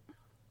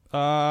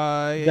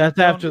 That's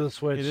after the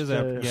switch. It is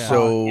after. Yeah.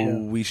 So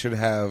we should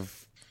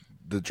have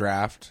the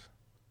draft.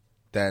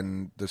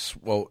 Then this.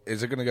 Well,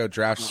 is it going to go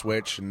draft,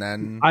 switch, and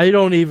then? I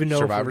don't even know.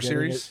 Survivor if we're getting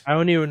Series? it. I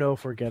don't even know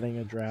if we're getting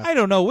a draft. I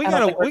don't know. We I don't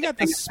got think we're we got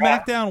the getting a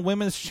draft. SmackDown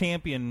Women's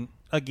Champion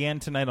again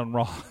tonight on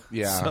Raw.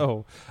 Yeah.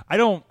 So I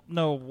don't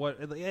know what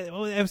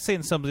I was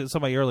saying.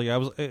 Somebody earlier. I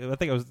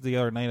think it was the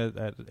other night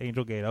at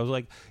Angel Gate. I was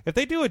like, if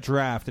they do a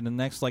draft in the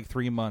next like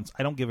 3 months,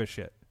 I don't give a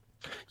shit.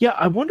 Yeah,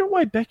 I wonder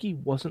why Becky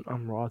wasn't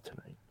on Raw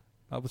tonight.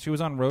 She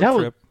was on road That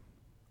was- trip.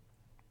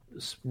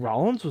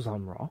 Rollins was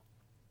on Raw.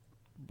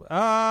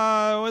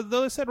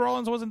 They said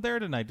Rollins wasn't there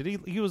tonight. Did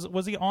he?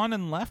 Was he on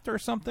and left or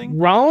something?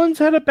 Rollins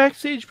had a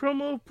backstage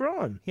promo of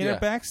Braun. He had Yeah. a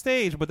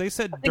backstage, but they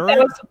said I think during.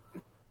 that was.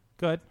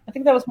 Good. I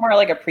think that was more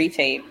like a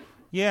pre-tape.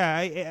 Yeah,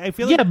 I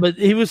feel like. Yeah, but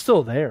he was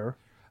still there.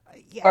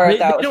 Or They,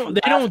 that they was don't.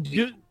 They from don't last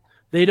do. week.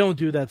 They don't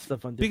do that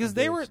stuff on different because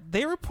days.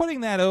 they were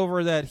putting that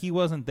over that he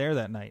wasn't there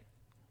that night,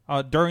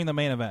 during the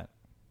main event.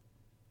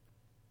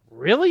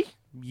 Really.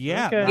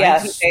 Yeah, Okay. Yeah,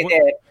 I they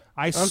did.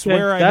 I Okay,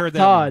 swear I that's heard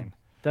that. odd. wrong.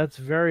 That's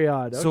very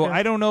odd. So Okay.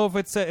 I don't know if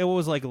it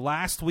was like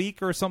last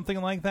week or something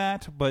like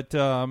that, but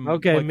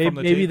Okay, like from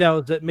the maybe tape. that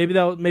was it.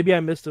 Maybe I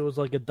missed it. It was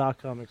like a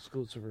 .com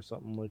exclusive or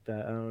something like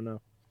that. I don't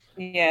know.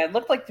 Yeah, it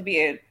looked like to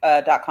be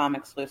a .com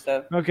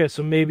exclusive. Okay,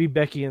 so maybe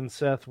Becky and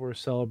Seth were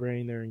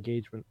celebrating their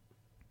engagement.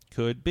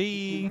 Could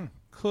be,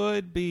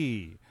 could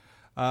be.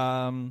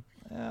 Well,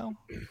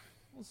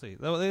 we'll see.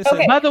 They said,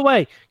 Okay. By the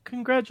way,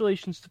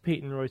 congratulations to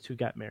Peyton Royce who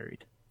got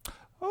married.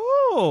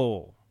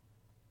 oh,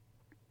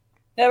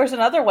 There was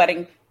another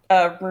wedding,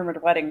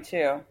 rumored wedding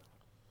too,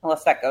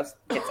 unless that gets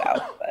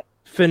out. But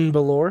Finn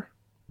Balor.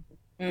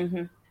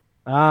 hmm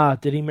Ah,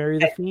 did he marry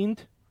the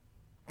Fiend?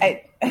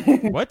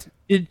 what?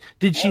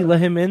 Did she let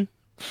him in?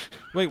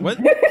 Wait, what?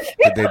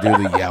 Did they do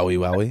the Yowie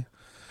Wowie?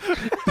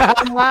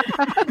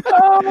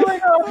 oh my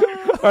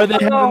god! Are they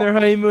having their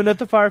honeymoon at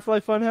the Firefly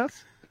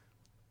Funhouse?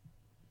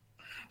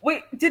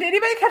 Wait, did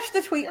anybody catch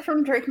the tweet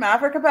from Drake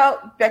Maverick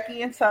about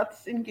Becky and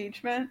Seth's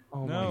engagement?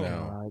 Oh No. my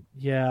god.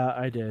 Yeah,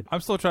 I did. I'm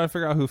still trying to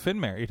figure out who Finn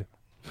married.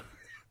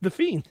 The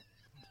Fiend.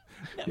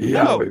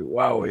 Yowie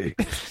wowie.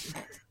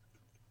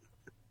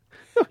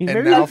 He And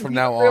married now, the from Fiend.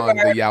 now on,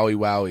 the Yowie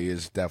Wowie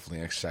is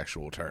definitely a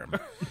sexual term.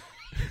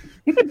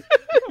 It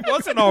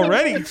wasn't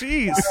already.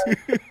 Jeez.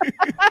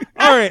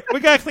 All right, we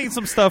gotta clean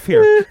some stuff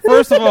here.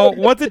 First of all,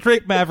 what did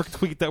Drake Maverick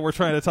tweet that we're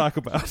trying to talk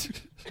about?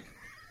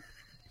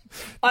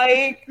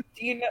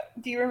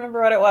 Do you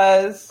remember what it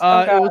was?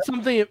 Oh,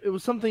 God. It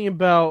was something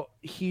about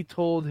he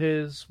told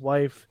his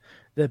wife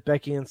that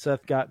Becky and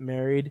Seth got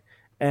married,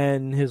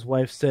 and his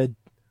wife said,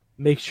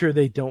 "Make sure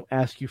they don't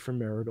ask you for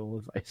marital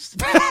advice."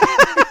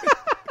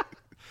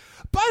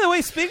 By the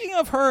way, speaking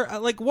of her,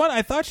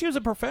 I thought she was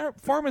a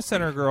performance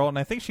center girl, and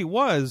I think she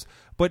was,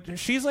 but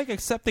she's like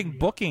accepting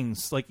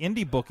bookings, like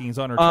indie bookings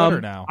on her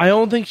Twitter now. I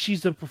don't think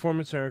she's a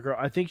performance center girl.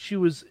 I think she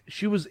was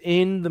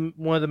in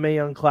one of the Mae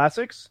Young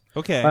Classics.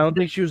 Okay. I don't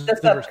think she was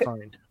That's ever okay.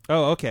 signed.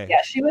 Oh, okay.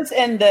 Yeah, she was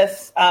in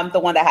this, the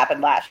one that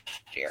happened last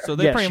year. So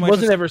they Yeah, pretty she much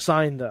wasn't just, ever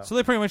signed though. so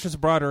they pretty much just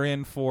brought her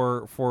in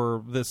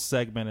for this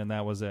segment, and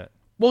that was it.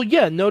 Well,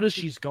 yeah. Notice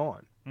she's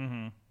gone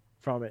Mm-hmm.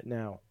 from it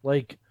now.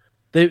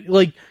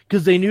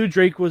 Because they knew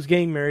Drake was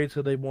getting married,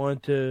 so they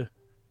wanted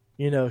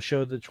to,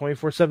 show the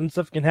 24/7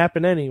 stuff can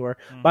happen anywhere.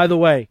 By the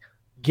way,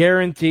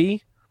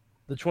 guarantee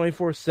the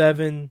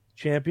 24/7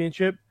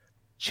 championship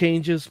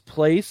changes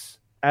place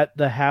at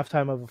the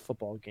halftime of a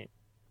football game.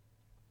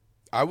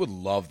 I would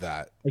love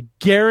that. I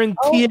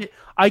guarantee it.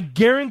 I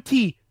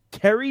guarantee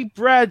Terry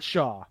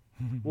Bradshaw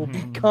will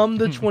become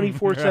the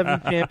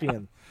 24/7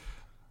 champion.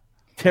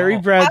 Terry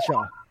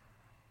Bradshaw.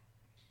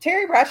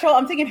 Terry Bradshaw,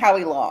 I'm thinking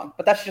Howie Long,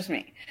 but that's just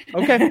me.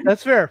 Okay,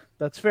 that's fair.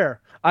 That's fair.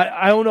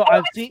 I don't know.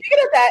 I've seen Speaking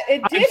of that,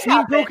 it did I've seen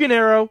happen. Broken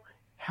Arrow.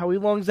 Howie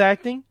Long's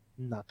acting,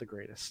 not the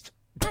greatest.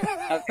 Okay,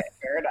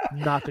 fair enough.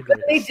 Not the But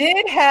they greatest.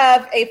 did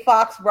have a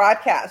Fox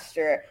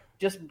broadcaster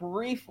just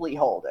briefly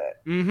hold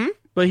it. Mm-hmm.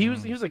 But he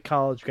was a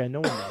college guy.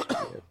 No one knows who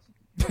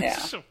he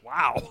is. Yeah.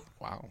 Wow.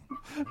 Wow,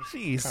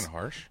 Jeez. kind of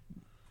harsh.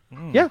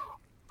 Yeah.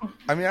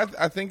 I mean,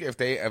 I think if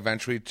they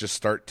eventually just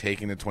start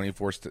taking the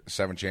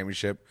 24/7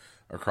 championship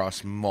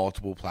across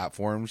multiple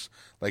platforms,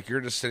 like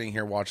you're just sitting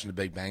here watching The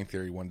Big Bang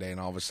Theory one day, and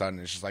all of a sudden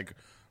it's just like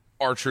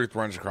R-Truth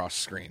runs across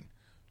the screen,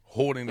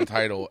 holding the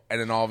title, and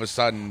then all of a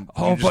sudden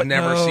you just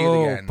never see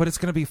it again. But it's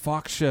going to be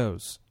Fox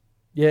shows.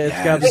 Yeah,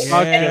 it's got to be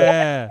Fox.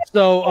 Yeah.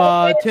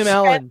 So Tim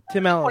Allen,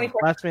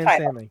 24 Last Man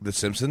title. Standing. The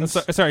Simpsons.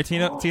 Sorry,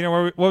 Tina.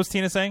 What was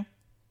Tina saying?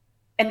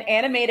 An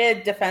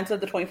animated defense of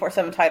the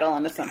 24/7 title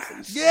on The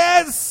Simpsons.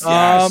 Yes.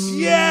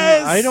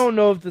 Yes. I don't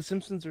know if the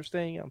Simpsons are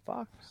staying on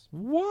Fox.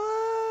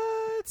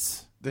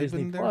 What? They've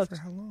Disney been there Plus. for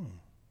how long?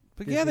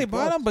 But Disney yeah, they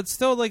bought Plus. them, but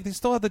still, like they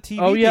still have the TV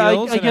Oh yeah,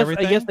 deals I and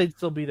everything. guess they'd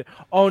still be there.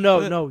 Oh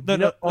no,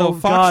 oh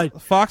Fox,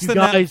 God, Fox you the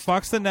guys.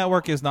 Fox the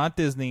network is not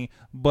Disney,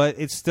 but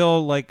it's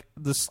still like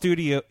the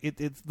studio.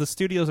 It's the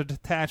studios are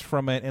detached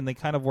from it, and they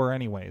kind of were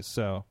anyways.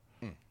 So,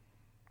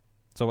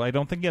 so I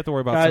don't think you have to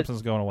worry about Guys,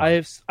 Simpsons going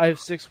away. I have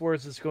 6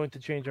 words that's going to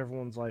change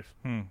everyone's life.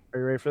 Hmm. Are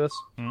you ready for this?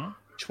 Hmm?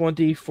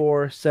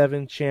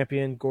 24/7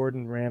 champion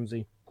Gordon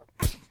Ramsay.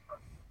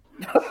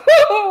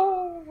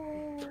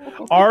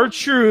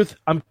 R-Truth,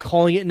 I'm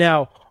calling it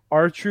now.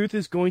 R-Truth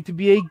is going to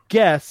be a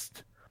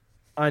guest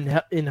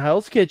in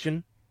Hell's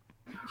Kitchen.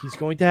 He's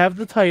going to have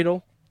the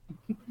title.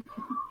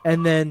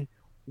 And then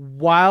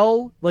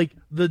while like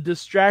the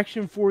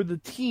distraction for the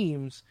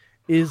teams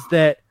is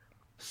that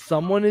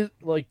someone is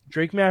like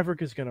Drake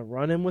Maverick is going to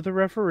run in with a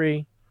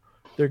referee.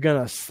 They're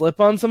going to slip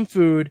on some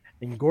food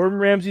and Gordon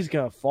Ramsay's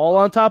going to fall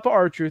on top of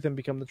R-Truth and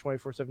become the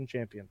 24/7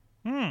 champion.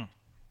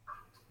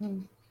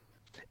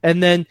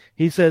 And then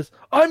he says,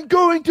 "I'm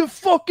going to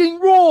fucking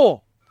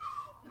roll."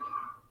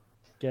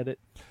 Get it?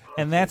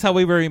 And that's how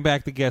we bring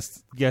back the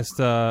guest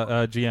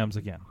GMs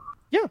again.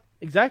 Yeah,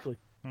 exactly.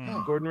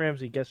 Gordon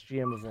Ramsay, guest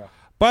GM of Raw.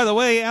 By the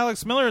way,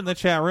 Alex Miller in the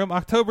chat room.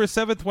 October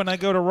 7th, when I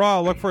go to Raw,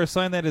 look for a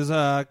sign that is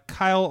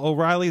Kyle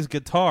O'Reilly's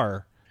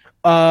guitar.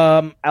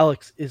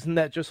 Alex, isn't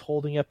that just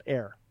holding up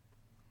air?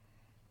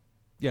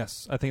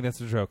 Yes, I think that's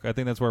a joke. I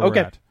think that's where we're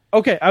at.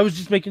 Okay, I was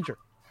just making sure.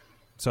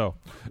 So,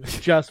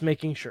 Just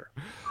making sure.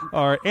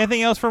 all right.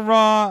 Anything else from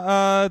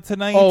Raw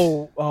tonight?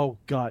 Oh,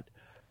 God.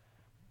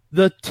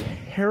 The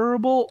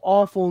terrible,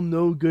 awful,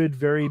 no good,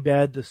 very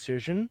bad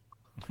decision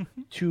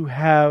to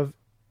have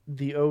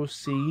the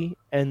OC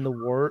and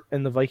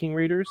the Viking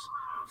Raiders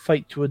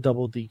fight to a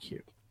double DQ.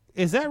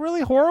 Is that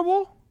really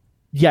horrible?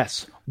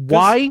 Yes.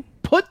 Why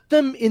put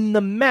them in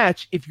the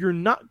match if you're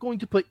not going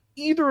to put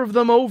either of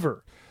them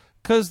over?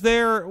 Because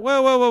they're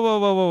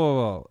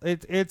whoa.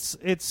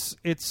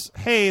 It's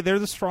hey, they're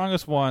the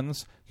strongest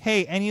ones.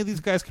 Hey, any of these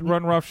guys can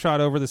run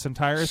roughshod over this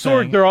entire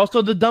Sorg, thing. they're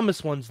also the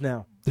dumbest ones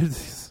now.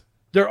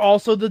 They're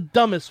also the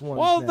dumbest ones.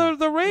 Well, now.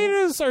 the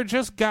Raiders are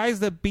just guys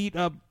that beat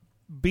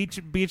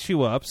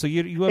you up. So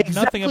you have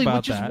nothing about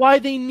which that. is why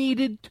they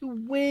needed to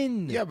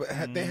win. Yeah, but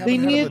They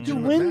needed to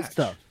win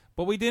stuff.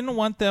 But we didn't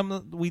want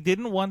them. We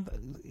didn't want.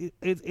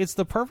 It's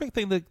the perfect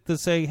thing to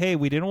say. Hey,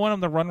 we didn't want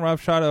them to run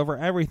roughshod over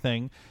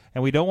everything,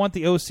 and we don't want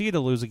the OC to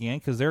lose again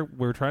because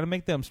we're trying to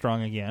make them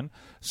strong again.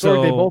 So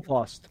Sorg, they both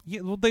lost.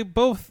 Yeah, well, they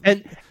both.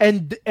 And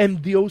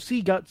the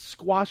OC got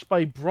squashed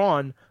by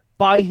Braun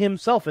by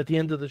himself at the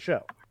end of the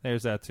show.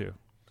 There's that too.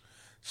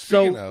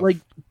 Speaking So,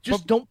 of-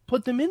 just don't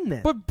put them in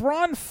then. But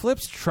Braun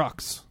flips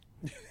trucks.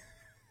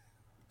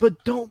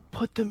 But don't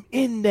put them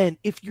in then.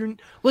 If you're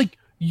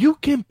you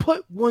can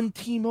put one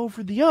team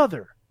over the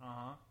other.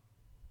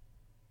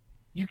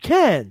 You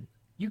can,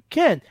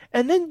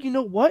 and then you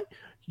know what?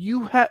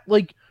 You have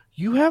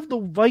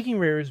the Viking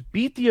Raiders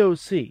beat the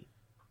OC,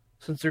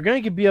 since they're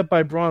going to get beat up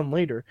by Braun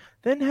later.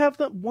 Then have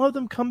one of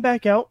them come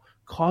back out,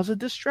 cause a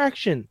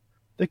distraction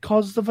that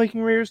causes the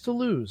Viking Raiders to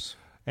lose.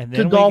 And To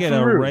then we Dolphin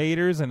get a Root.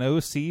 Raiders and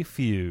OC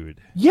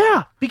feud.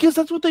 Yeah, because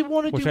that's what they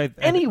want to Which do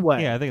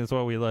anyway. Yeah, I think that's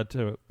what we led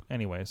to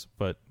anyways.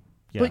 But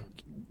yeah.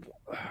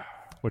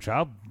 But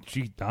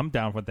I'm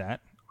down with that.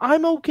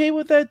 I'm okay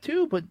with that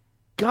too. But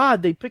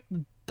God, they picked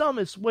the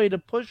dumbest way to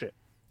push it.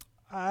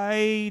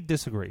 I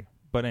disagree.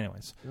 But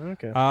anyways.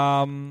 Okay.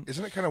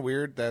 Isn't it kind of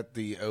weird that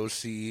the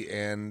OC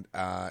and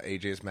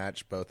AJ's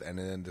match both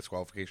ended in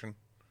disqualification?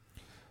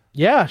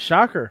 Yeah,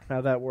 shocker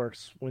how that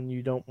works when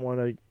you don't want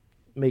to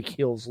make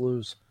heels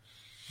lose.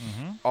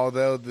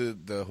 Although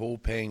the whole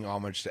paying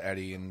homage to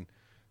Eddie, and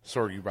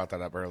Sorg, you brought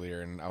that up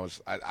earlier, and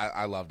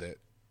I loved it.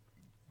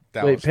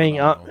 That Wait, was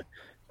phenomenal.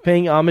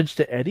 paying homage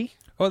to Eddie?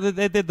 Oh,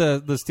 they did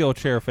the steel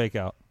chair fake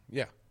out.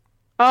 Yeah.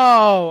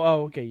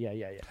 Oh, okay,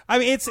 yeah. I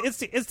mean, it's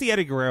the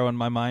Eddie Guerrero in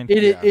my mind.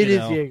 It is you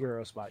know? the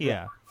Aguero spot.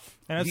 Yeah.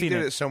 And I've He seen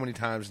did it. it so many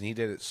times, and he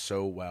did it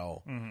so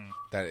well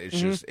that it's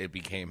just it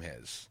became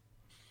his.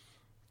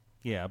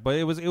 Yeah, but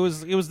it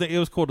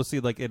was cool to see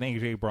like an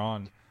AJ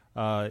Braun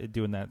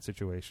doing that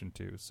situation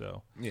too.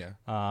 So Yeah.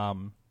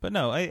 but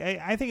no,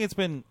 I think it's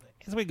been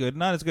good.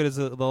 Not as good as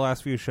the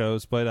last few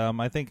shows, but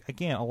I think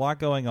again a lot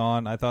going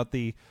on. I thought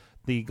the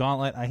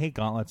gauntlet. I hate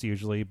gauntlets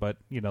usually, but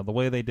the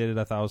way they did it,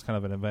 I thought was kind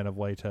of an inventive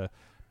way to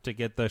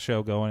get the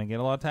show going and get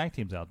a lot of tag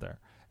teams out there.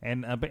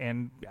 And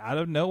out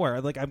of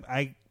nowhere, like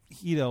I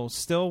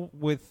still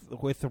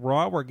with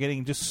Raw, we're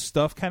getting just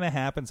stuff kind of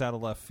happens out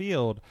of left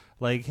field.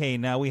 Like, hey,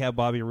 now we have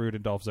Bobby Roode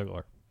and Dolph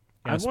Ziggler.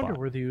 I wonder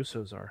where the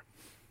Usos are.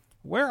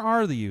 Where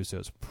are the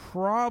Usos?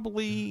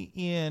 Probably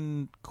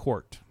in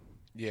court.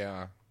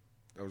 Yeah.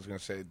 I was going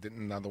to say, didn't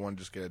another one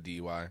just get a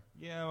DUI?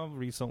 Yeah, well,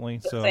 recently.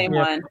 The So same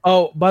one.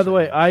 Oh, by the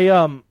way, I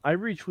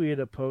retweeted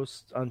a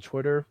post on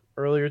Twitter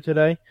earlier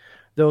today.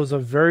 There was a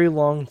very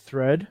long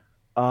thread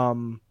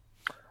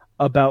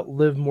about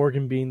Liv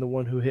Morgan being the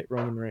one who hit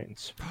Roman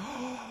Reigns.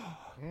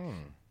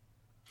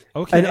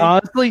 Okay. And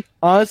honestly,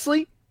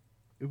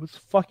 it was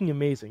fucking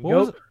amazing. What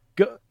was it?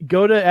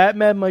 Go to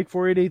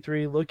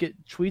 @MadMike4883, look at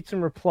tweets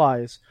and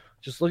replies.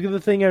 Just look at the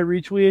thing I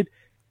retweeted.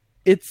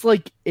 It's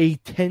like a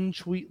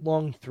 10-tweet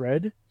long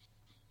thread.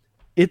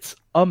 It's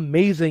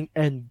amazing,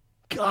 and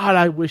God,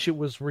 I wish it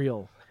was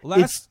real.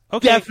 It's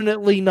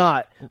definitely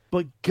not,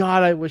 but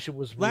God, I wish it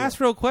was real. Last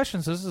real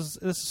question. So this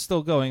is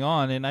still going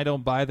on, and I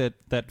don't buy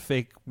that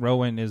fake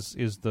Rowan is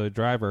the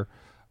driver.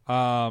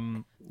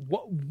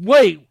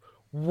 Wait,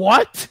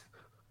 what?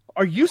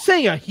 Are you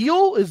saying a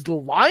heel is the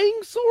lying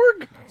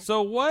Sorg?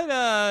 So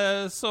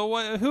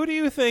what? Who do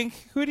you think?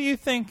 Who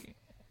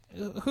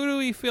do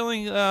we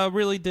feeling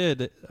really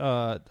did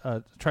try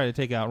to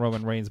take out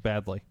Roman Reigns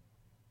badly?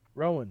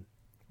 Rowan.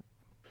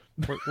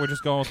 We're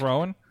just going with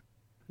Rowan.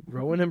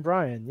 Rowan and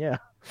Bryan, yeah.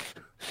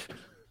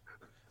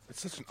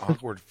 It's such an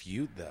awkward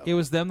feud, though. It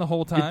was them the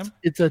whole time.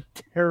 It's a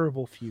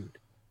terrible feud.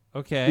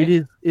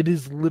 Okay. It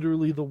is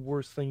literally the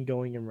worst thing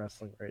going in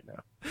wrestling right now.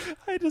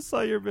 I just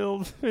saw your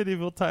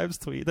Medieval Times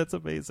tweet. That's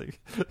amazing.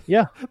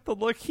 Yeah. The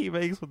look he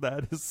makes with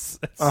that is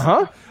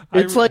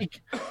It's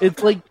like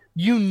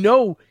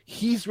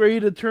he's ready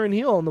to turn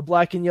heel on the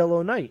Black and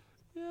Yellow Night.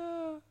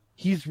 Yeah.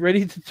 He's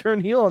ready to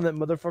turn heel on that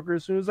motherfucker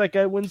as soon as that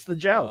guy wins the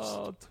joust.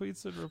 Oh,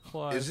 tweets and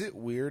replies. Is it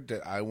weird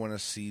that I want to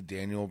see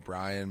Daniel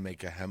Bryan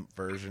make a hemp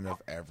version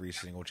of every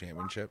single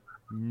championship?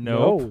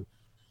 Nope.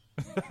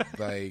 No.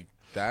 Like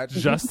that?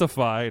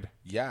 Justified.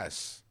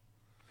 Yes.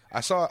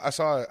 I saw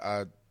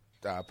a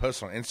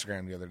post on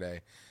Instagram the other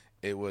day.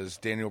 It was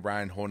Daniel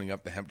Bryan holding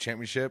up the hemp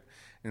championship,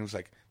 and it was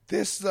like,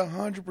 "This is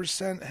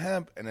 100%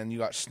 hemp." And then you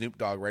got Snoop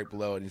Dogg right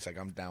below, and he's like,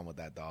 "I'm down with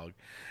that, dog."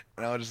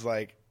 And I was just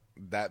like,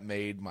 that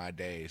made my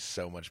day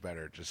so much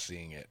better just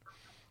seeing it.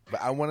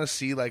 But I want to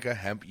see like a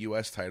hemp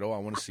U.S. title. I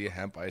want to see a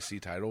hemp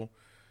IC title.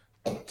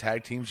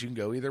 Tag teams, you can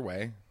go either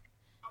way.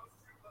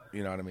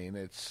 You know what I mean?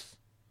 It's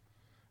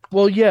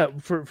Well, yeah,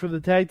 for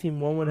the tag team,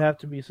 one would have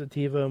to be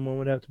Sativa and one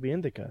would have to be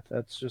Indica.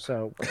 That's just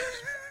how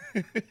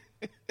it works.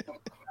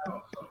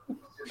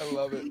 I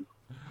love it.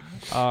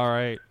 All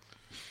right.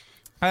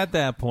 At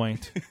that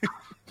point,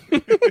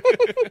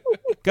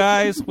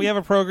 guys, we have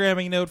a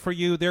programming note for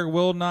you. There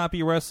will not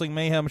be Wrestling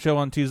Mayhem show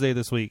on Tuesday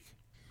this week.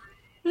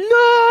 No!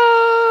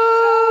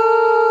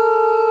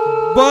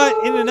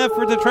 But in an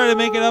effort to try to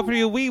make it up for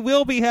you, we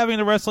will be having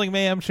the Wrestling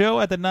Mayhem show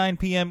at the 9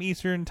 p.m.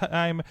 Eastern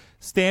Time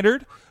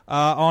Standard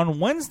on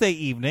Wednesday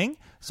evening.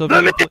 So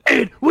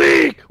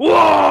Week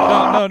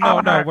one!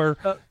 No.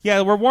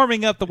 We're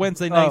warming up the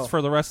Wednesday nights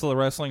for the rest of the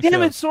wrestling show.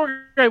 Damn it, sorry.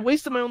 I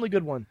wasted my only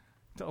good one.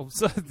 Oh,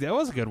 so that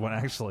was a good one,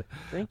 actually.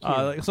 Thank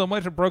you. So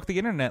much it broke the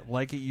internet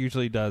like it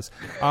usually does.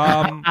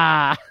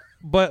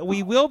 But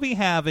we will be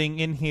having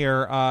in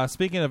here,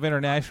 speaking of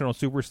international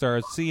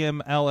superstars,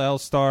 CMLL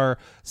star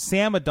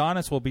Sam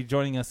Adonis will be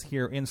joining us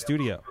here in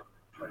studio.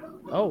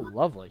 Oh,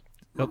 lovely.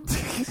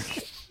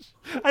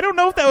 I don't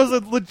know if that was a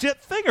legit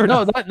thing or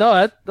not.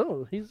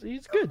 No, he's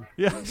good.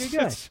 Yeah, He's a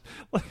good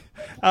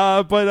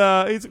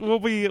guy.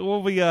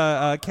 We'll be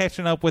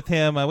catching up with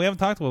him. We haven't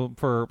talked to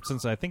him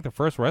since I think the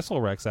first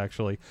WrestleRex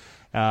actually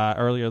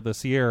earlier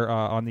this year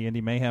on the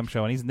Indie Mayhem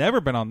show, and he's never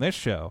been on this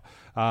show.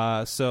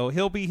 So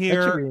he'll be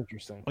here. That should be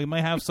interesting. We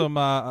might have some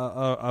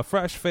a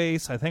fresh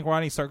face. I think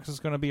Ronnie Starks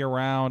is going to be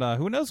around.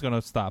 Who knows is going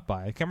to stop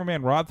by?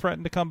 Cameraman Rod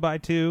threatened to come by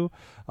too.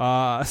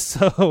 I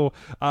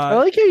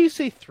like how you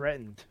say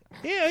threatened.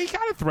 Yeah, he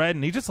kind of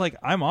threatened. He just like,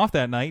 I'm off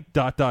that night. ...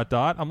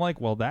 I'm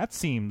like, well, that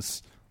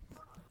seems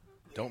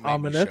Don't make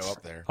ominous. me show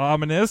up there.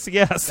 ominous.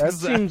 Yes, That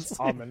exactly. seems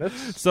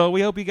ominous. So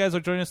we hope you guys will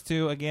join us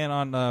too again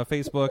on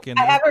Facebook and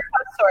I have a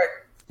request, Sorg.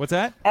 what's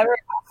that? I have a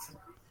request.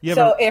 You have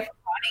So a-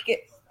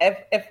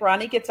 if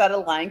Ronnie gets out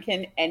of line,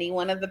 can any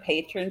one of the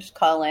patrons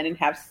call in and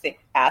have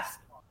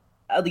ask,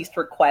 at least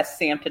request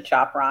Sam to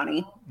chop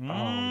Ronnie? Oh,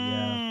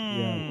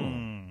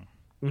 yeah.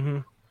 Mm-hmm.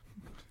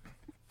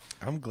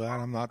 I'm glad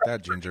I'm not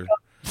that ginger.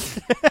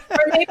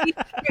 Or maybe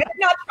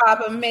not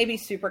chop him, maybe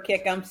super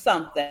kick him,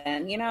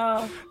 something, you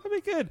know?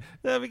 That'd be good.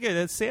 That'd be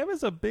good. Sam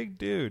is a big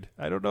dude.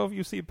 I don't know if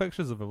you've seen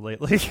pictures of him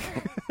lately.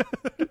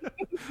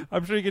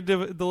 I'm sure you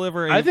can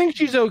deliver. I think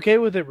she's okay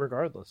with it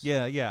regardless.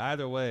 Yeah.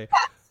 Either way.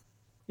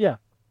 Yeah.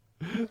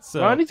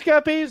 So Ronnie's got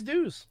to pay his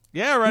dues.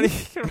 yeah, Ronnie.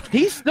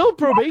 He's still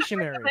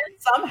probationary.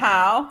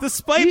 Somehow.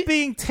 Despite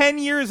being 10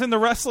 years in the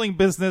wrestling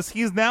business,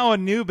 he's now a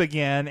noob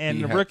again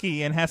and a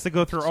rookie and has to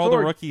go through all the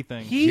rookie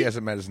things. He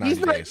hasn't met his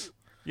 90 days.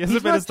 He He's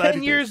hasn't been not his 90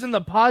 10 years days. in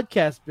the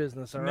podcast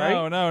business, all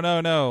right?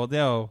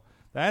 No.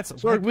 That's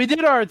Sorg, we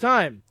did our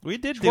time. we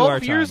did do our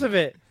 12 years time. of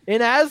it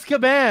in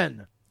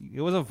Azkaban. It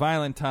was a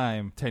violent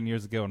time 10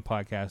 years ago in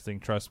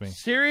podcasting, trust me.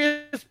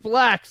 Sirius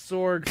Black,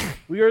 Sorg.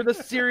 We are the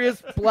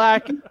Sirius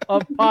Black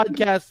of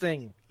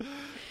podcasting.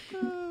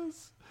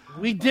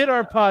 We did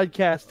our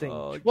podcasting.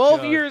 Oh, 12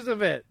 God. years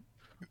of it.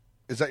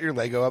 Is that your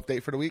Lego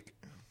update for the week?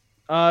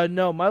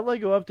 No, my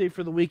Lego update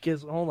for the week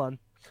is, hold on.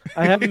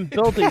 I haven't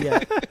built it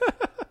yet.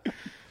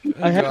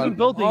 I haven't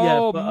built it yet.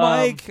 Oh,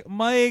 but,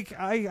 Mike,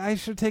 I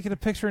should have taken a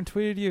picture and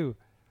tweeted you.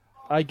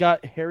 I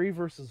got Harry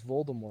versus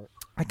Voldemort.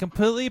 I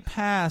completely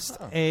passed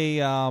a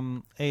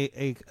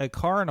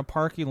car in a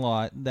parking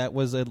lot that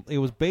was it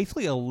was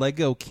basically a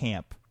Lego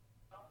camp.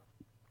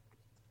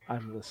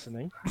 I'm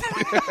listening.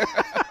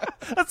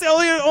 That's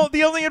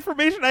the only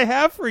information I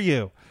have for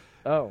you.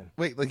 Oh.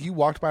 Wait, like you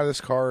walked by this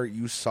car,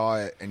 you saw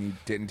it, and you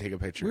didn't take a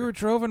picture. We were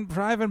driving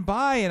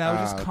by, and I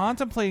was just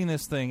contemplating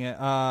this thing,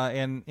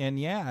 and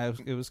yeah,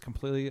 it was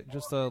completely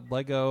just a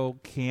Lego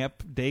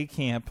camp, day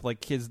camp,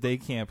 like kids' day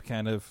camp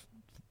kind of,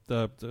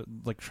 the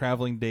like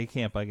traveling day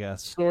camp, I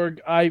guess. Sorg,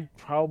 I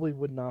probably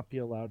would not be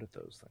allowed at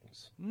those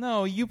things.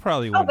 No, you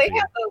probably Oh, wouldn't. they be.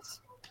 have those.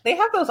 They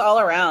have those all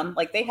around.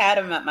 Like they had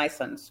them at my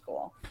son's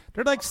school.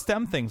 They're like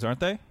STEM things, aren't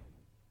they?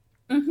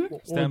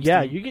 Well, STEM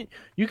yeah, STEM.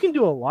 you can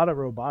do a lot of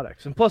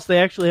robotics, and plus they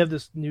actually have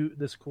this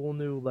cool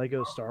new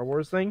Lego Star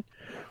Wars thing,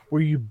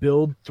 where you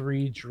build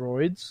 3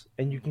 droids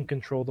and you can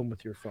control them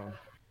with your phone.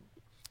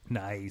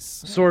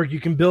 Nice. Sorg, you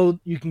can build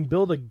a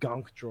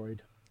Gonk droid.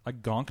 A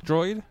Gonk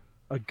droid?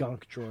 A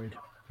Gonk droid.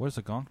 What is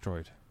a Gonk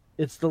droid?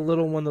 It's the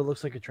little one that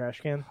looks like a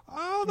trash can.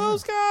 Oh,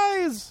 those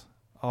guys!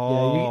 Yeah,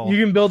 Oh,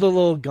 you can build a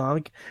little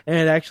Gonk, and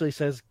it actually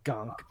says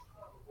Gonk.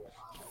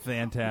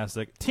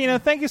 fantastic. Tina,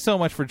 thank you so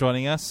much for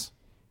joining us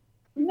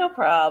No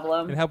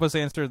problem. and help us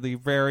answer the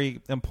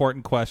very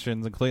important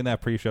questions, including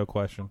that pre-show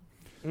question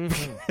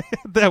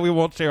Mm-hmm. that we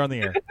won't share on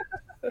the air.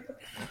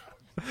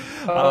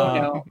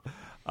 Oh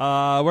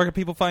no. Where can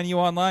people find you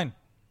online?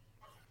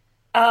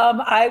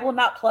 I will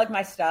not plug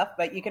my stuff,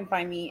 but you can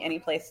find me any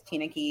place.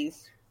 Tina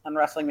Keys on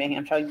Wrestling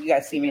Mayhem Show. You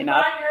guys see me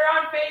enough. You're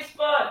on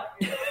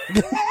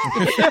Facebook.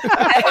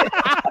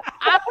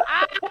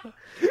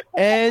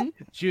 And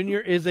Junior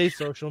is a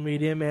social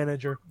media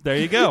manager. There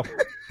you go.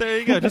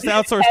 Just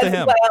outsource to As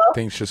him. well,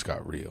 Things just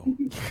got real.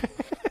 and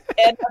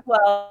as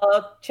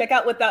well, check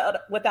out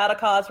Without a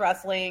Cause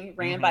Wrestling,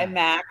 ran by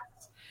Max.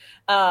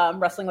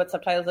 Wrestling with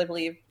Subtitles, I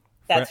believe.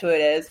 That's who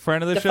it is.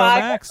 Friend of the show, Defy-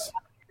 Max.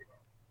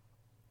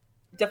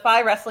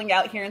 Defy Wrestling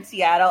out here in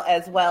Seattle,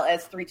 as well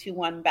as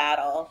 321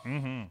 Battle.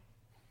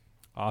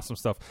 Awesome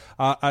stuff.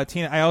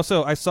 Tina,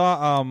 I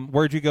saw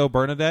Where'd You Go,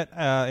 Bernadette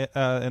at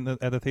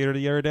the theater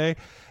the other day,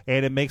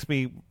 and it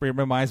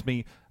reminds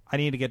me I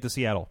need to get to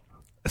Seattle.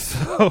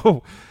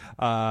 So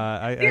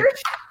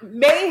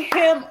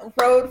Mayhem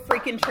road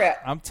freaking trip.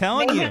 I'm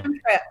telling you. Mayhem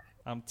trip.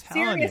 I'm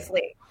telling you.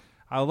 Seriously.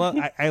 I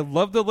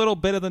love the little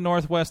bit of the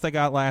Northwest I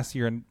got last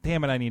year, and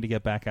damn it, I need to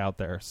get back out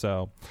there.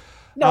 So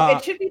No,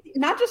 it should be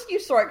not just you,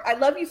 Sorg. I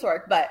love you,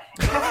 Sorg, but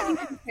it has to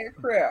be the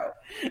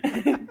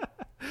entire crew.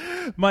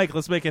 Mike,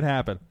 let's make it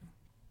happen.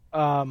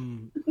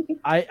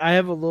 I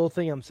have a little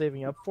thing I'm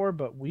saving up for,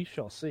 but we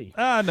shall see.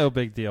 No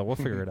big deal. We'll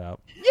figure it out.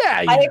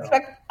 Yeah, I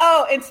expect.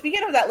 Oh, and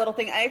speaking of that little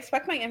thing, I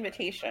expect my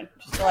invitation.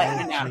 Just to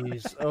let you know.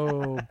 Jeez.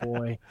 Oh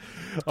boy.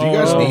 Do you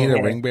guys Oh. need a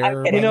I'm ring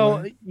bearer?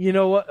 kidding. You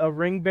know what? A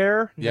ring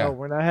bearer? Yeah. No,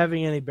 we're not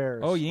having any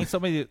bears. Oh, you need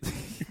somebody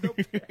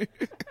to...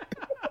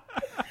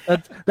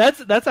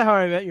 That's a How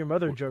I Met Your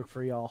Mother joke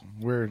for y'all.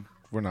 We're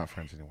not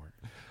friends anymore.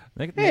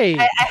 Nick, Hey,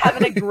 I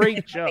haven't a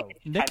great show.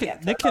 Nick Yeah,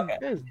 can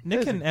okay.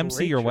 Nick can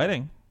MC your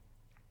wedding.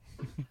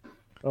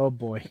 Oh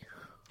boy.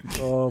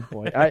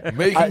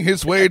 Making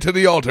his way to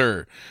the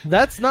altar.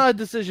 That's not a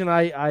decision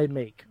I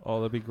make. Oh,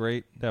 that'd be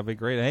great. That'd be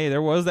great. Hey,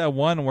 there was that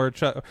one where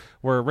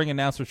ring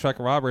announcer Chuck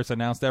Roberts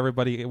announced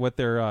everybody with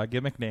their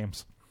gimmick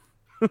names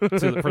for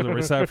the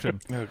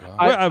reception. Oh, God.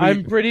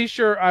 I'm pretty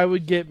sure I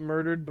would get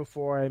murdered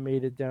before I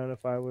made it down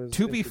if I was.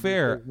 To be introduced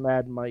fair- as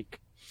Mad Mike.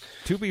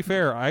 To be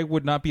fair, I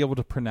would not be able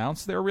to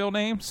pronounce their real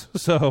names,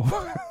 so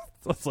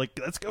it's like,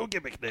 let's go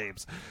gimmick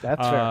names. That's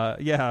fair.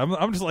 Yeah,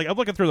 I'm just like, I'm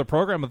looking through the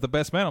program of the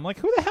best man. I'm like,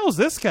 who the hell is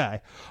this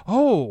guy?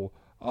 Oh,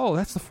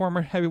 that's the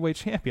former heavyweight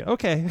champion.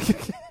 Okay.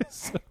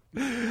 So,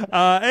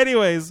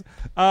 anyways,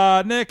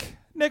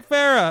 Nick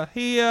Farah,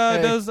 he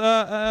does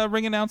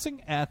ring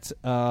announcing at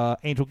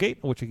Angel Gate,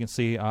 which you can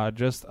see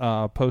just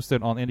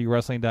posted on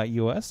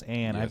IndieWrestling.us,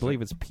 and I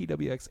believe it's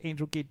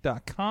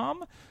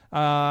pwxangelgate.com.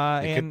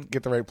 And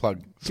Get the right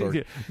plug.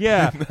 Sorry.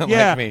 yeah, Not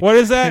yeah. like me. What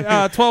is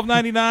that?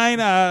 $12.99,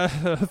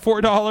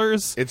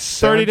 $4.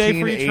 It's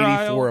 30-day free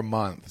trial. $17.84 a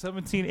month.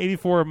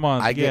 $17.84 a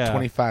month. I get yeah.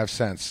 25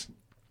 cents.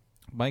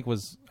 Nick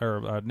was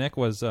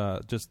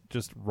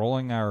just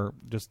rolling our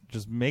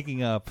just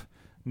making up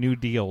new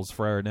deals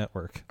for our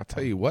network. I'll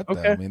tell you what, though.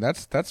 Okay. I mean,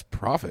 that's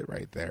profit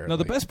right there. No,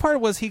 the best part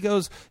was he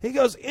goes,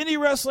 Indie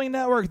Wrestling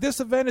Network, this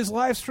event is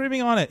live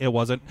streaming on it. It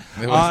wasn't.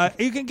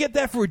 You can get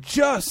that for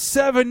just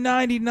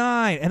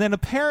 $7.99. And then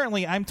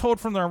apparently, I'm told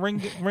from the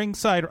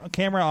ringside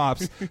camera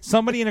ops,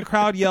 somebody in the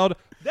crowd yelled,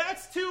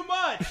 "That's too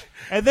much!"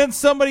 And then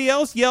somebody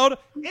else yelled,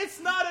 "It's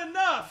not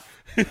enough!"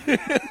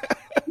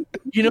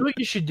 You know what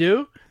you should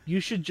do? You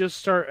should just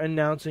start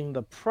announcing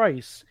the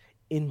price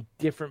in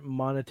different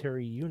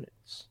monetary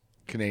units.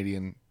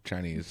 Canadian,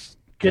 Chinese,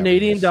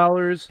 Canadian Japanese.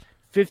 dollars,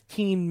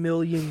 15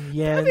 million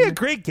That'd be a yen,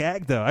 great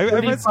gag, though. I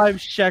 35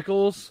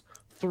 shekels,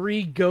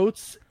 3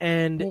 goats,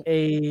 and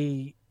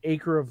a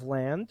acre of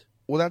land.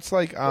 Well, that's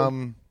like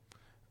MT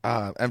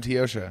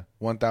OSHA,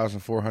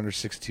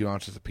 1,462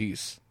 ounces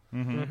apiece.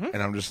 Mm-hmm.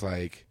 And I'm just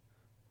like,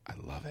 I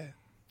love it.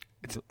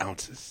 It's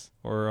ounces.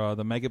 Or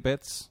the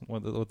megabits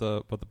with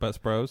the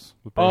best bros.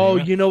 with Oh,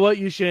 Bermuda. you know what?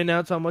 You should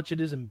announce how much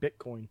it is in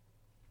Bitcoin.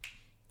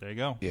 There you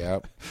go. Yeah.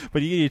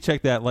 But you need to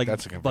check that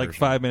That's a conversion.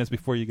 5 minutes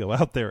before you go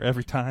out there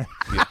every time.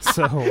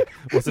 So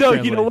what's it No,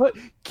 you know translate? what?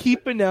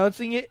 Keep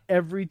announcing it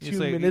every 2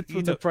 say- minutes you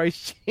when know- the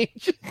price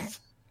changes.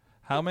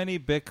 How many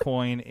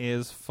Bitcoin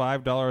is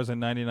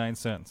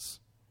 $5.99?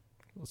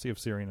 Let's see if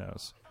Siri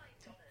knows.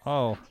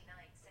 Oh,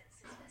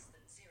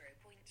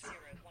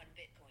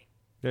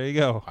 there you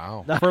go.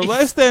 Wow. For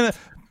less than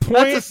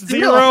That's a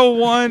steal.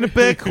 0.01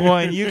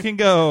 Bitcoin, you can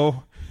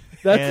go.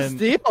 That's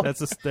and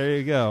a steal. There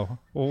you go.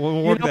 We'll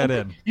You work know, that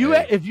in.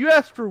 If you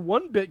ask for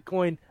 1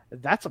 Bitcoin,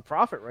 that's a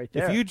profit right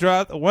there. If you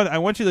drop one, I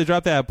want you to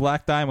drop that at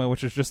Black Diamond,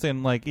 which is just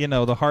in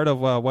the heart of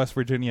West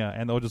Virginia,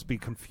 and they'll just be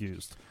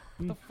confused.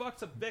 What the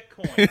fuck's a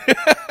Bitcoin?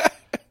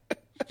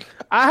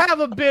 I have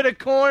a bit of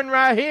coin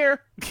right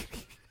here.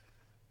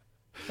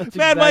 That's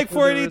Mad Mike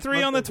exactly the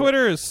 483 on the response.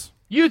 Twitters.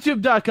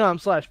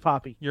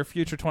 YouTube.com/Poppy. Your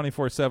future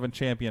 24/7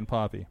 champion,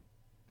 Poppy.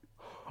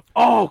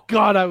 Oh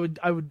God, I would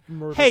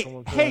murder Hey,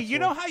 someone for hey, that you story.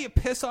 know how you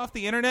piss off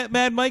the internet,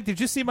 Mad Mike? Did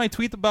you see my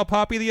tweet about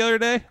Poppy the other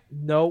day?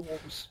 No,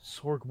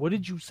 Sorg, what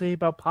did you say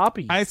about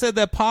Poppy? I said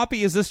that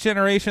Poppy is this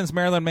generation's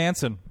Marilyn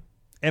Manson,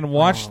 and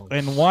watch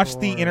the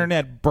Sorg.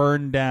 internet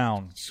burn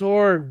down.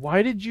 Sorg,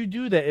 why did you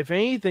do that? If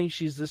anything,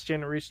 she's this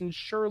generation's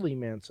Shirley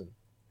Manson.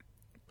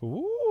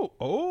 Ooh,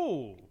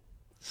 oh,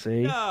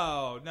 See?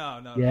 no.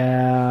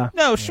 Yeah.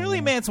 No,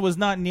 Shirley Manson was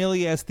not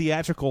nearly as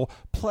theatrical.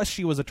 Plus,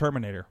 she was a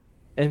Terminator.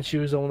 And she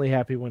was only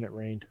happy when it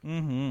rained.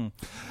 Mm-hmm.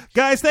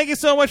 Guys, thank you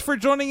so much for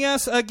joining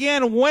us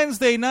again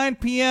Wednesday, 9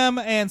 p.m.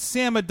 And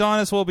Sam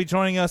Adonis will be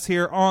joining us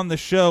here on the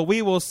show.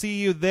 We will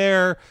see you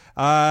there.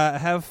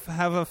 Have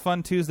a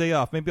fun Tuesday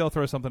off. Maybe I'll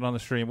throw something on the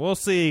stream. We'll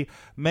see.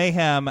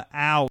 Mayhem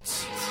out.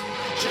 Just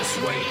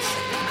wait,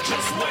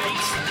 just wait,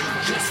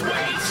 just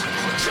wait,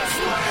 just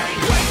wait.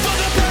 Wait for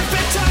the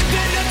perfect time,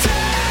 then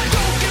attack.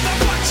 Don't give up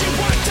what you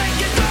want, take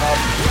it back.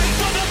 Wait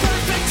for the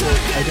perfect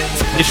time, then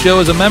attack. This show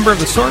is a member of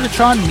the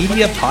Sorgatron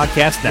Media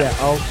Podcast Yeah,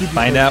 Network. I'll keep you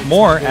Find posted out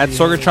more before at the end of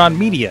the Sorgatron week.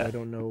 Media. I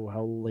don't know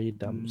how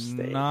late I'm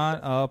staying. Not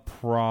a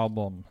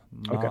problem.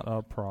 Not Okay.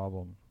 a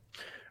problem.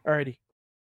 Alrighty.